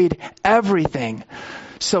paid everything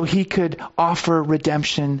so He could offer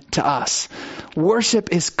redemption to us. Worship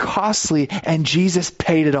is costly, and Jesus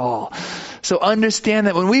paid it all. So understand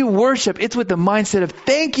that when we worship, it's with the mindset of,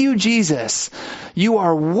 thank you, Jesus. You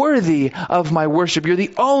are worthy of my worship. You're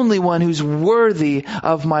the only one who's worthy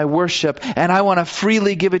of my worship. And I want to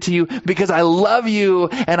freely give it to you because I love you.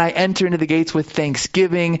 And I enter into the gates with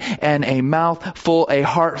thanksgiving and a mouth full, a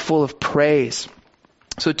heart full of praise.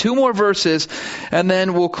 So 2 more verses, and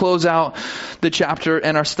then we'll close out the chapter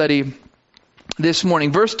and our study this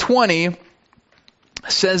morning. Verse 20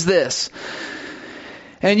 says this,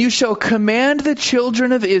 "And you shall command the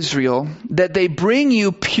children of Israel that they bring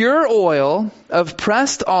you pure oil of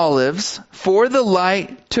pressed olives for the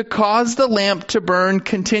light, to cause the lamp to burn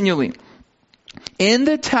continually in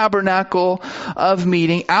the tabernacle of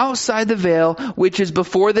meeting outside the veil, which is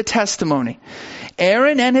before the testimony.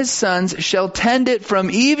 Aaron and his sons shall tend it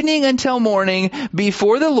from evening until morning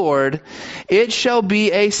before the Lord. It shall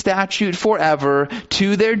be a statute forever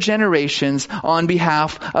to their generations on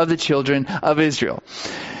behalf of the children of Israel."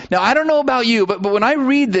 Now, I don't know about you, but when I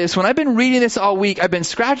read this, when I've been reading this all week, I've been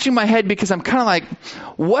scratching my head because I'm kind of like,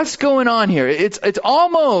 what's going on here? It's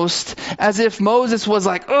almost as if Moses was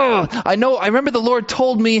like, oh, I remember the Lord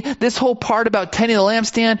told me this whole part about tending the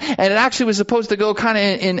lampstand, and it actually was supposed to go kind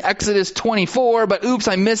of in Exodus 24, but oops,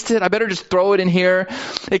 I missed it. I better just throw it in here.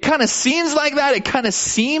 It kind of seems like that. It kind of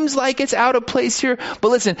seems like it's out of place here. But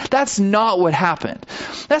listen, that's not what happened.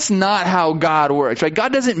 That's not how God works, right?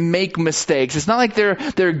 God doesn't make mistakes. It's not like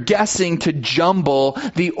they're guessing to jumble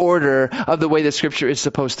the order of the way the scripture is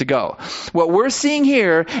supposed to go. What we're seeing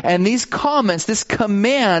here, and these comments, this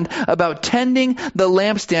command about tending the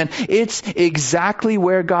lampstand, it's exactly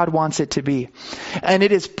where God wants it to be. And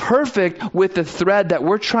it is perfect with the thread that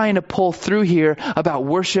we're trying to pull through here about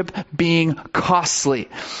worship being costly.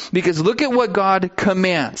 Because look at what God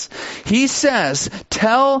commands. He says,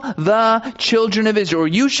 tell the children of Israel, or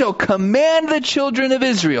you shall command the children of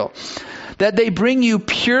Israel, that they bring you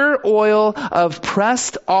pure oil of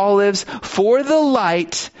pressed olives for the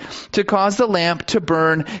light, to cause the lamp to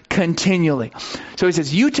burn continually. So he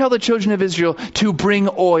says, you tell the children of Israel to bring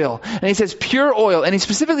oil. And he says pure oil. And he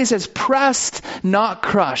specifically says pressed, not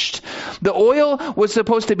crushed. The oil was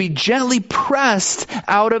supposed to be gently pressed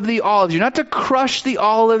out of the olives. You're not to crush the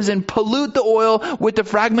olives and pollute the oil with the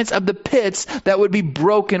fragments of the pits that would be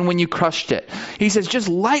broken when you crushed it. He says, just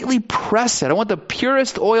lightly press it. I want the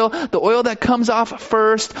purest oil, the oil that comes off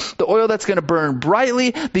first, the oil that's going to burn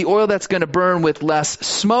brightly, the oil that's going to burn with less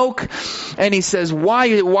smoke. And he says,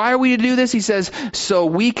 why are we to do this? He says, so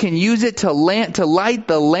we can use it to light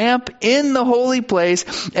the lamp in the holy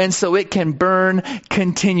place, and so it can burn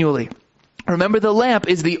continually. Remember, the lamp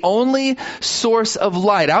is the only source of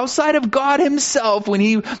light. Outside of God Himself, when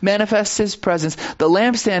He manifests His presence, the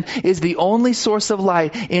lampstand is the only source of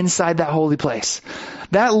light inside that holy place.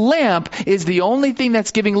 That lamp is the only thing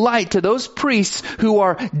that's giving light to those priests who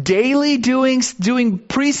are daily doing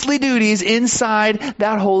priestly duties inside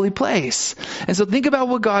that holy place. And so think about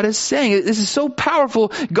what God is saying. This is so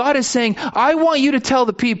powerful. God is saying, I want you to tell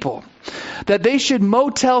the people that they should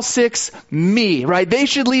Motel 6 me, right? They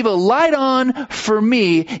should leave a light on for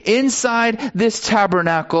me inside this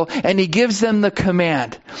tabernacle. And He gives them the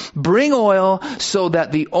command, bring oil so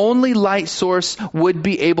that the only light source would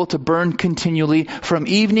be able to burn continually from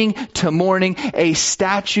evening to morning, a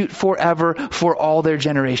statute forever for all their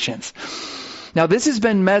generations. Now, this has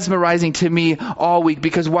been mesmerizing to me all week,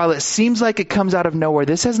 because while it seems like it comes out of nowhere,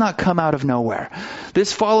 this has not come out of nowhere.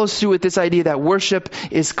 This follows through with this idea that worship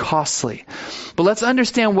is costly. But let's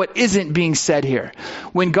understand what isn't being said here.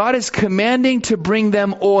 When God is commanding to bring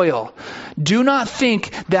them oil, do not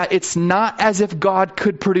think that it's not as if God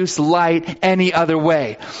could produce light any other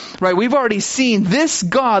way. Right? We've already seen this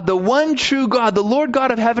God, the one true God, the Lord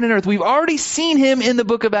God of heaven and earth. We've already seen Him in the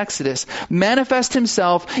book of Exodus manifest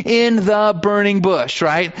Himself in the burning burning bush,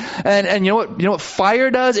 right? And you know what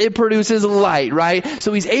fire does? It produces light, right?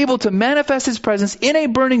 So he's able to manifest his presence in a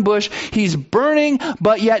burning bush. He's burning,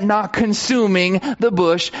 but yet not consuming the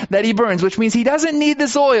bush that he burns, which means he doesn't need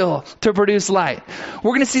this oil to produce light.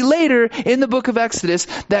 We're going to see later in the book of Exodus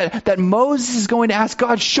that Moses is going to ask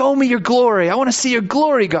God, show me your glory. I want to see your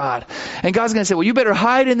glory, God. And God's going to say, well, you better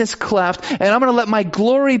hide in this cleft, and I'm going to let my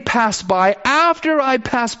glory pass by. After I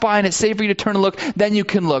pass by and it's safe for you to turn and look, then you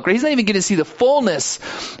can look. Right? He's not even going to see the fullness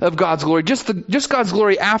of God's glory, just God's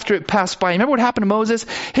glory after it passed by. Remember what happened to Moses?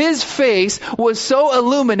 His face was so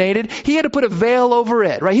illuminated, he had to put a veil over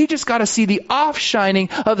it. Right? He just got to see the off-shining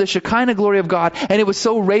of the Shekinah glory of God, and it was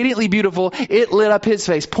so radiantly beautiful, it lit up his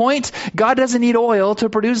face. Point, God doesn't need oil to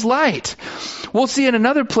produce light. We'll see in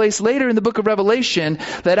another place later in the book of Revelation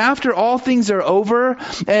that after all things are over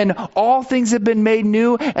and all things have been made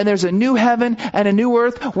new and there's a new heaven and a new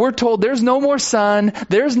earth, we're told there's no more sun,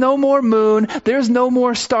 there's no more moon, there's no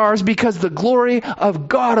more stars because the glory of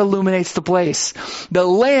God illuminates the place. The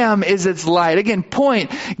Lamb is its light. Again,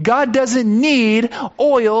 point, God doesn't need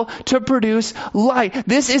oil to produce light.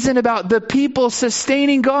 This isn't about the people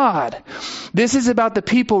sustaining God. This is about the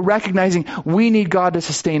people recognizing we need God to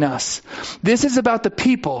sustain us. This is about the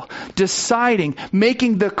people deciding,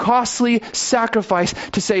 making the costly sacrifice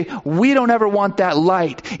to say, we don't ever want that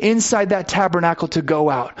light inside that tabernacle to go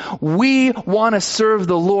out. We want to serve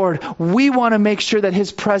the Lord. We want to make sure that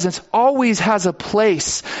His presence always has a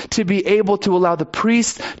place to be able to allow the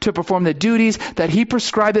priest to perform the duties that He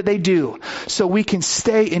prescribed that they do, so we can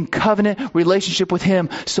stay in covenant relationship with Him,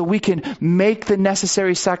 so we can make the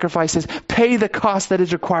necessary sacrifices, pay the cost that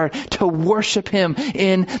is required to worship Him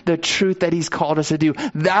in the truth that He's called us to do.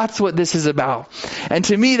 That's what this is about. And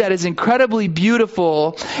to me, that is incredibly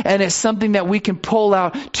beautiful, and it's something that we can pull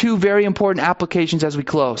out two very important applications as we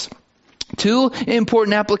close. Two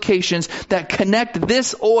important applications that connect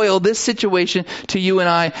this oil, this situation, to you and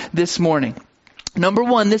I this morning. Number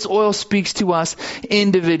one, this oil speaks to us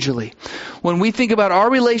individually. When we think about our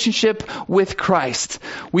relationship with Christ,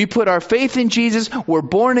 we put our faith in Jesus, we're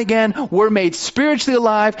born again, we're made spiritually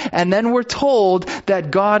alive, and then we're told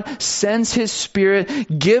that God sends His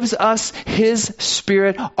Spirit, gives us His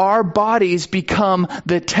Spirit. Our bodies become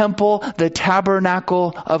the temple, the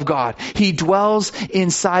tabernacle of God. He dwells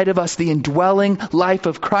inside of us, the indwelling life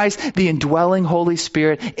of Christ, the indwelling Holy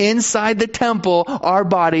Spirit. Inside the temple, our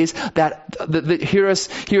bodies, hear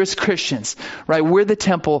us Christians, right? We're the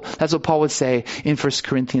temple. That's what Paul would say in 1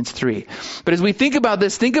 Corinthians 3. But as we think about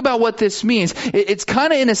this, think about what this means. It's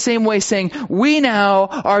kind of in the same way saying, we now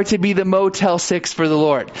are to be the Motel 6 for the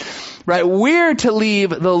Lord. Right? We're to leave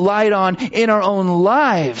the light on in our own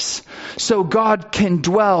lives so God can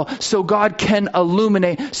dwell, so God can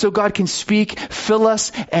illuminate, so God can speak, fill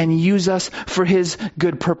us, and use us for His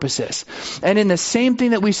good purposes. And in the same thing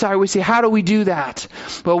that we saw, we say, how do we do that?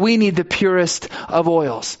 Well, we need the purest of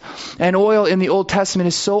oils. And oil in the Old Testament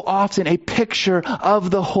is so often a picture of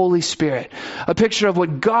the Holy Spirit, a picture of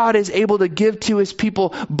what God is able to give to His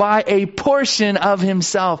people by a portion of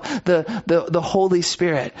Himself, the Holy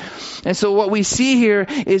Spirit. And so what we see here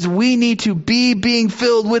is we need to be being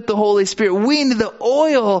filled with the Holy Spirit. We need the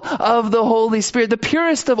oil of the Holy Spirit, the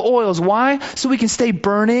purest of oils. Why? So we can stay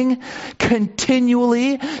burning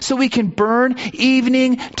continually, so we can burn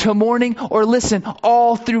evening to morning, or listen,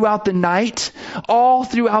 all throughout the night, all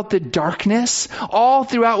throughout the darkness, all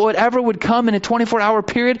throughout whatever would come in a 24-hour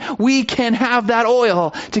period. We can have that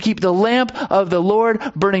oil to keep the lamp of the Lord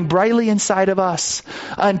burning brightly inside of us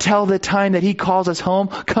until the time that He calls us home,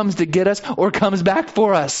 comes to get us, or comes back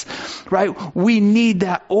for us, right? We need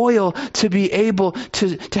that oil to be able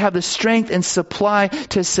to have the strength and supply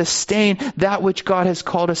to sustain that which God has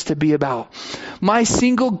called us to be about. My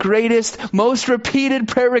single greatest, most repeated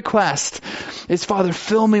prayer request is, Father,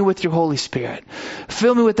 fill me with your Holy Spirit.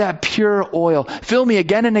 Fill me with that pure oil. Fill me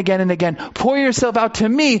again and again and again. Pour yourself out to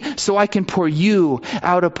me so I can pour you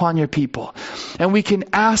out upon your people. And we can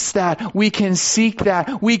ask that. We can seek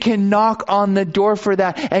that. We can knock on the door for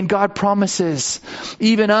that. And God promises,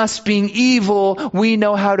 even us being evil, we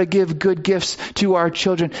know how to give good gifts to our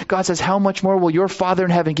children. God says, how much more will your Father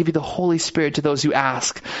in heaven give you the Holy Spirit to those who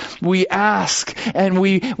ask? We ask and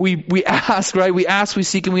we ask, right? We ask, we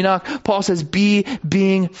seek, and we knock. Paul says, be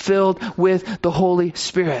being filled with the Holy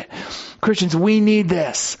Spirit. Christians, we need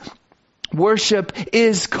this. Worship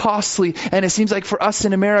is costly, and it seems like for us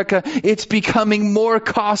in America, it's becoming more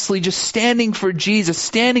costly. Just standing for Jesus,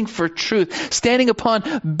 standing for truth, standing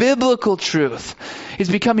upon biblical truth is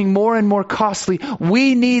becoming more and more costly.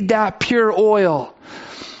 We need that pure oil.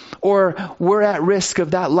 or we're at risk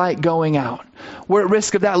of that light going out. We're at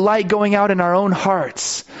risk of that light going out in our own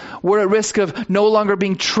hearts. We're at risk of no longer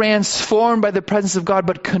being transformed by the presence of God,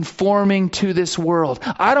 but conforming to this world.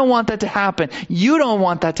 I don't want that to happen. You don't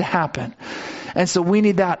want that to happen. And so we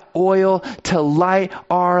need that oil to light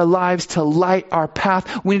our lives, to light our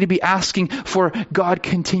path. We need to be asking for God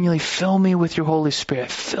continually, fill me with your Holy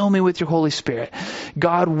Spirit. Fill me with your Holy Spirit.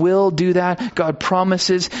 God will do that. God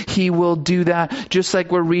promises He will do that. Just like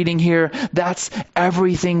we're reading here, that's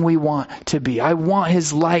everything we want to be. I want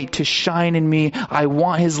His light to shine in me. I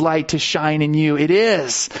want His light to shine in you. It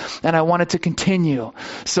is. And I want it to continue.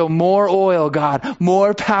 So more oil, God.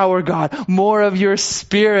 More power, God. More of your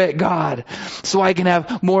Spirit, God. So I can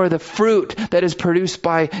have more of the fruit that is produced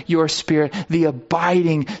by your Spirit, the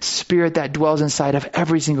abiding Spirit that dwells inside of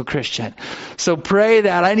every single Christian. So pray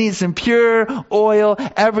that. I need some pure oil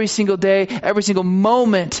every single day, every single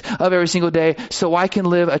moment of every single day, so I can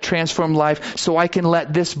live a transformed life, so I can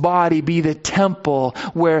let this body be the temple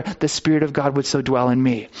where the Spirit of God would so dwell in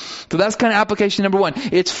me. So that's kind of application number one.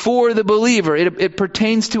 It's for the believer. It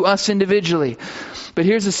pertains to us individually. But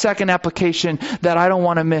here's the second application that I don't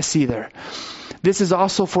want to miss either. This is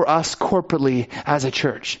also for us corporately as a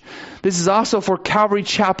church. This is also for Calvary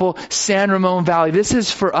Chapel, San Ramon Valley. This is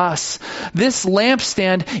for us. This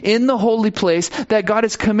lampstand in the holy place that God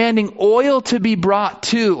is commanding oil to be brought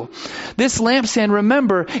to. This lampstand,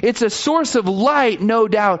 remember, it's a source of light, no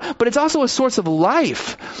doubt, but it's also a source of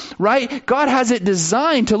life, right? God has it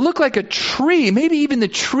designed to look like a tree, maybe even the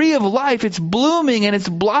tree of life. It's blooming and it's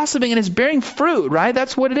blossoming and it's bearing fruit, right?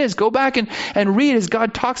 That's what it is. Go back and read as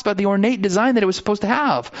God talks about the ornate design that it was supposed to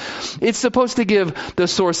have. It's supposed to give the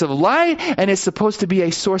source of light, and it's supposed to be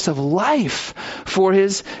a source of life for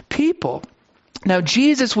His people. Now,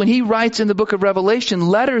 Jesus, when He writes in the book of Revelation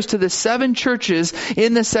letters to the 7 churches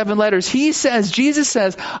in the 7 letters, Jesus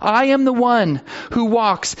says, I am the one who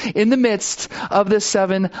walks in the midst of the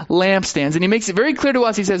 7 lampstands. And He makes it very clear to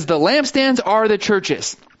us. He says, the lampstands are the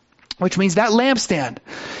churches. Which means that lampstand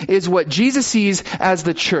is what Jesus sees as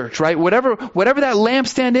the church, right? Whatever that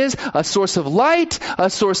lampstand is, a source of light, a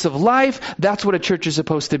source of life, that's what a church is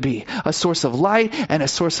supposed to be. A source of light and a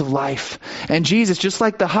source of life. And Jesus, just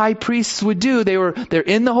like the high priests would do, they're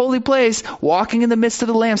in the holy place, walking in the midst of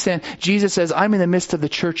the lampstand. Jesus says, I'm in the midst of the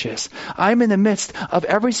churches. I'm in the midst of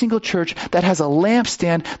every single church that has a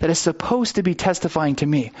lampstand that is supposed to be testifying to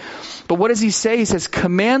me. But what does He say? He says,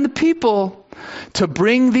 command the people to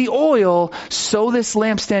bring the oil so this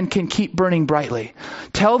lampstand can keep burning brightly.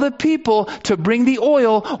 Tell the people to bring the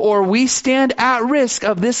oil or we stand at risk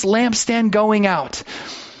of this lampstand going out.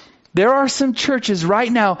 There are some churches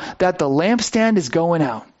right now that the lampstand is going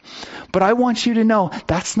out. But I want you to know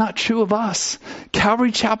that's not true of us.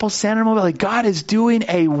 Calvary Chapel, San Ramon Valley, God is doing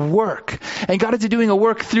a work. And God is doing a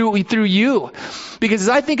work through you. Because as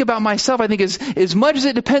I think about myself, I think as much as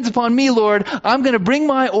it depends upon me, Lord, I'm going to bring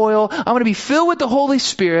my oil, I'm going to be filled with the Holy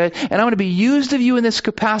Spirit, and I'm going to be used of you in this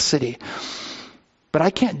capacity. But I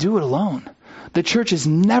can't do it alone. The church has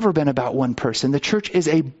never been about one person. The church is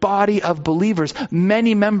a body of believers,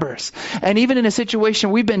 many members. And even in a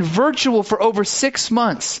situation, we've been virtual for over 6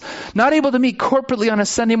 months, not able to meet corporately on a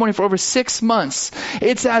Sunday morning for over 6 months.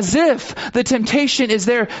 It's as if the temptation is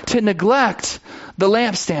there to neglect the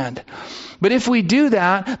lampstand. But if we do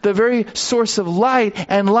that, the very source of light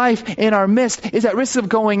and life in our midst is at risk of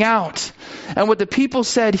going out. And what the people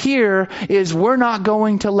said here is, we're not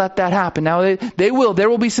going to let that happen. Now, there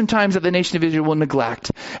will be some times that the nation of Israel will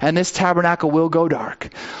neglect, and this tabernacle will go dark.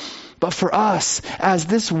 But for us, as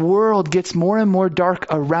this world gets more and more dark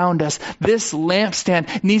around us, this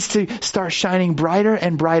lampstand needs to start shining brighter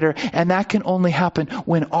and brighter. And that can only happen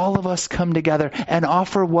when all of us come together and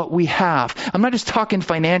offer what we have. I'm not just talking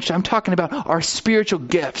financial. I'm talking about our spiritual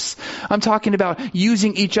gifts. I'm talking about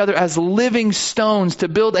using each other as living stones to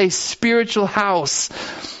build a spiritual house.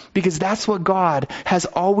 Because that's what God has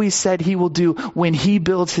always said He will do when He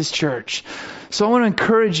builds His church. So I want to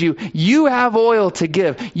encourage you. You have oil to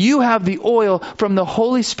give. You have the oil from the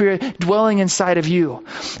Holy Spirit dwelling inside of you.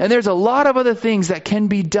 And there's a lot of other things that can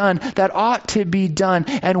be done, that ought to be done,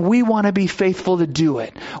 and we want to be faithful to do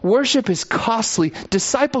it. Worship is costly.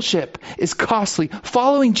 Discipleship is costly.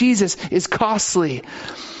 Following Jesus is costly.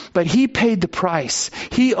 But He paid the price.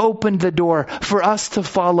 He opened the door for us to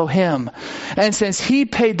follow Him. And since He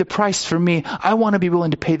paid the price for me, I want to be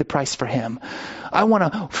willing to pay the price for Him. I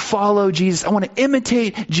want to follow Jesus. I want to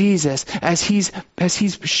imitate Jesus as He's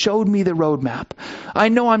showed me the roadmap. I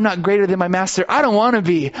know I'm not greater than my Master. I don't want to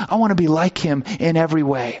be. I want to be like Him in every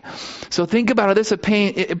way. So think about how this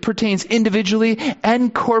it pertains individually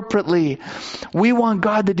and corporately. We want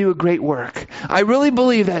God to do a great work. I really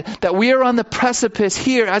believe that we are on the precipice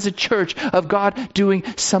here as a church of God doing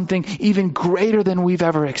something even greater than we've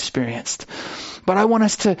ever experienced. But I want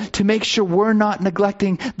us to make sure we're not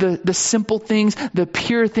neglecting the simple things, the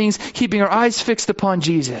pure things, keeping our eyes fixed upon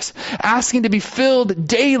Jesus, asking to be filled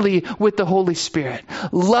daily with the Holy Spirit,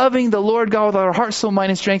 loving the Lord God with our heart, soul, mind,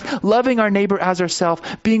 and strength, loving our neighbor as ourselves,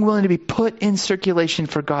 being willing to be put in circulation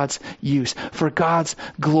for God's use, for God's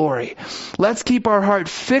glory. Let's keep our heart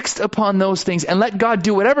fixed upon those things and let God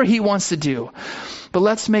do whatever He wants to do. But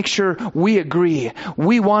let's make sure we agree.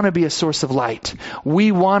 We want to be a source of light.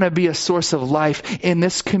 We want to be a source of life in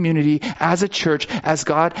this community as a church, as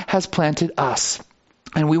God has planted us.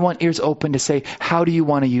 And we want ears open to say, how do you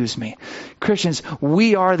want to use me? Christians,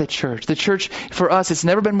 we are the church. The church, for us, it's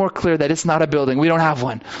never been more clear that it's not a building. We don't have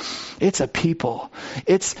one. It's a people.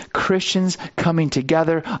 It's Christians coming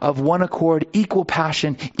together of one accord, equal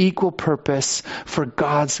passion, equal purpose for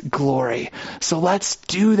God's glory. So let's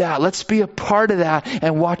do that. Let's be a part of that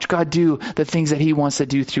and watch God do the things that He wants to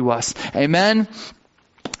do through us. Amen.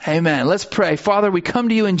 Amen. Let's pray. Father, we come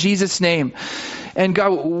to you in Jesus' name. And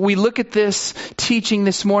God, we look at this teaching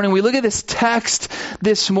this morning. We look at this text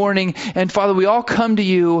this morning. And Father, we all come to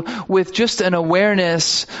you with just an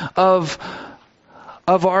awareness of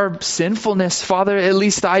our sinfulness. Father, at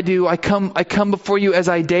least I do. I come before you as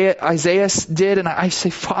Isaiah did. And I say,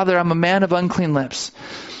 Father, I'm a man of unclean lips.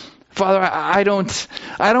 Father, I don't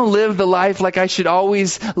live the life like I should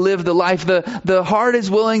always live the life. The heart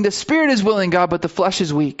is willing, the spirit is willing, God, but the flesh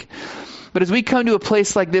is weak. But as we come to a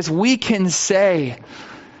place like this, we can say,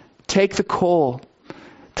 take the coal,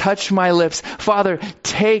 touch my lips. Father,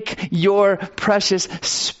 take your precious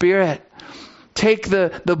Spirit. Take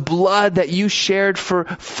the blood that you shared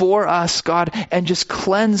for us, God, and just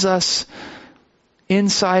cleanse us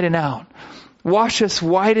inside and out. Wash us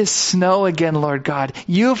white as snow again, Lord God.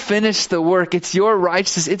 You finished the work. It's your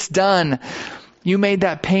righteousness. It's done. You made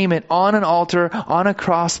that payment on an altar, on a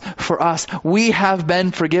cross for us. We have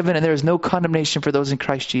been forgiven, and there is no condemnation for those in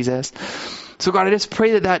Christ Jesus. So God, I just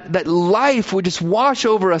pray that life would just wash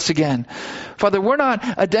over us again. Father, we're not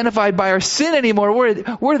identified by our sin anymore.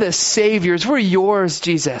 We're the Saviors. We're yours,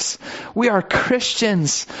 Jesus. We are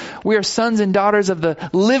Christians. We are sons and daughters of the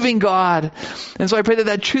living God. And so I pray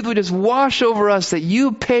that truth would just wash over us, that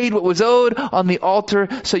you paid what was owed on the altar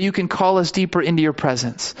so you can call us deeper into your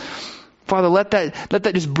presence. Father, let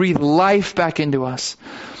that just breathe life back into us.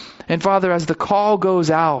 And Father, as the call goes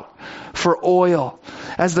out for oil,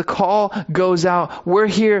 as the call goes out, we're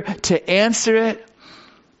here to answer it.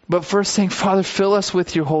 But first saying, Father, fill us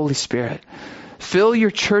with your Holy Spirit. Fill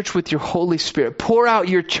your church with your Holy Spirit. Pour out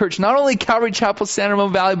your church, not only Calvary Chapel, San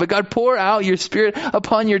Ramon Valley, but God, pour out your Spirit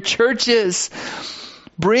upon your churches.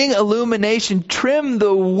 Bring illumination. Trim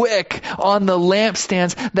the wick on the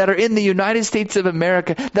lampstands that are in the United States of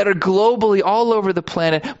America, that are globally all over the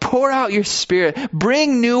planet. Pour out your Spirit.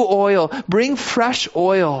 Bring new oil. Bring fresh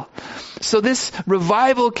oil. So this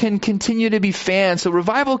revival can continue to be fanned. So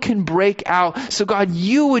revival can break out. So God,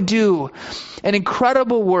 you would do an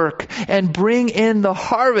incredible work and bring in the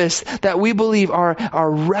harvest that we believe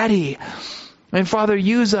are ready. And Father,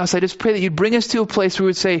 use us. I just pray that you'd bring us to a place where we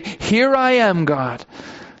would say, here I am, God.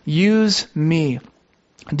 Use me.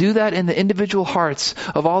 Do that in the individual hearts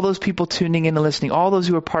of all those people tuning in and listening, all those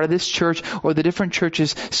who are part of this church or the different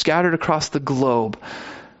churches scattered across the globe.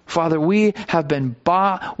 Father, we have been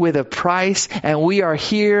bought with a price, and we are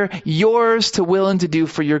here, yours to will and to do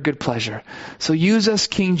for your good pleasure. So use us,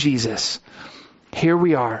 King Jesus. Here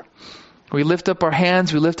we are. We lift up our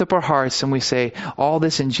hands, we lift up our hearts, and we say all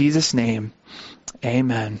this in Jesus' name.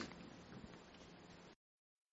 Amen.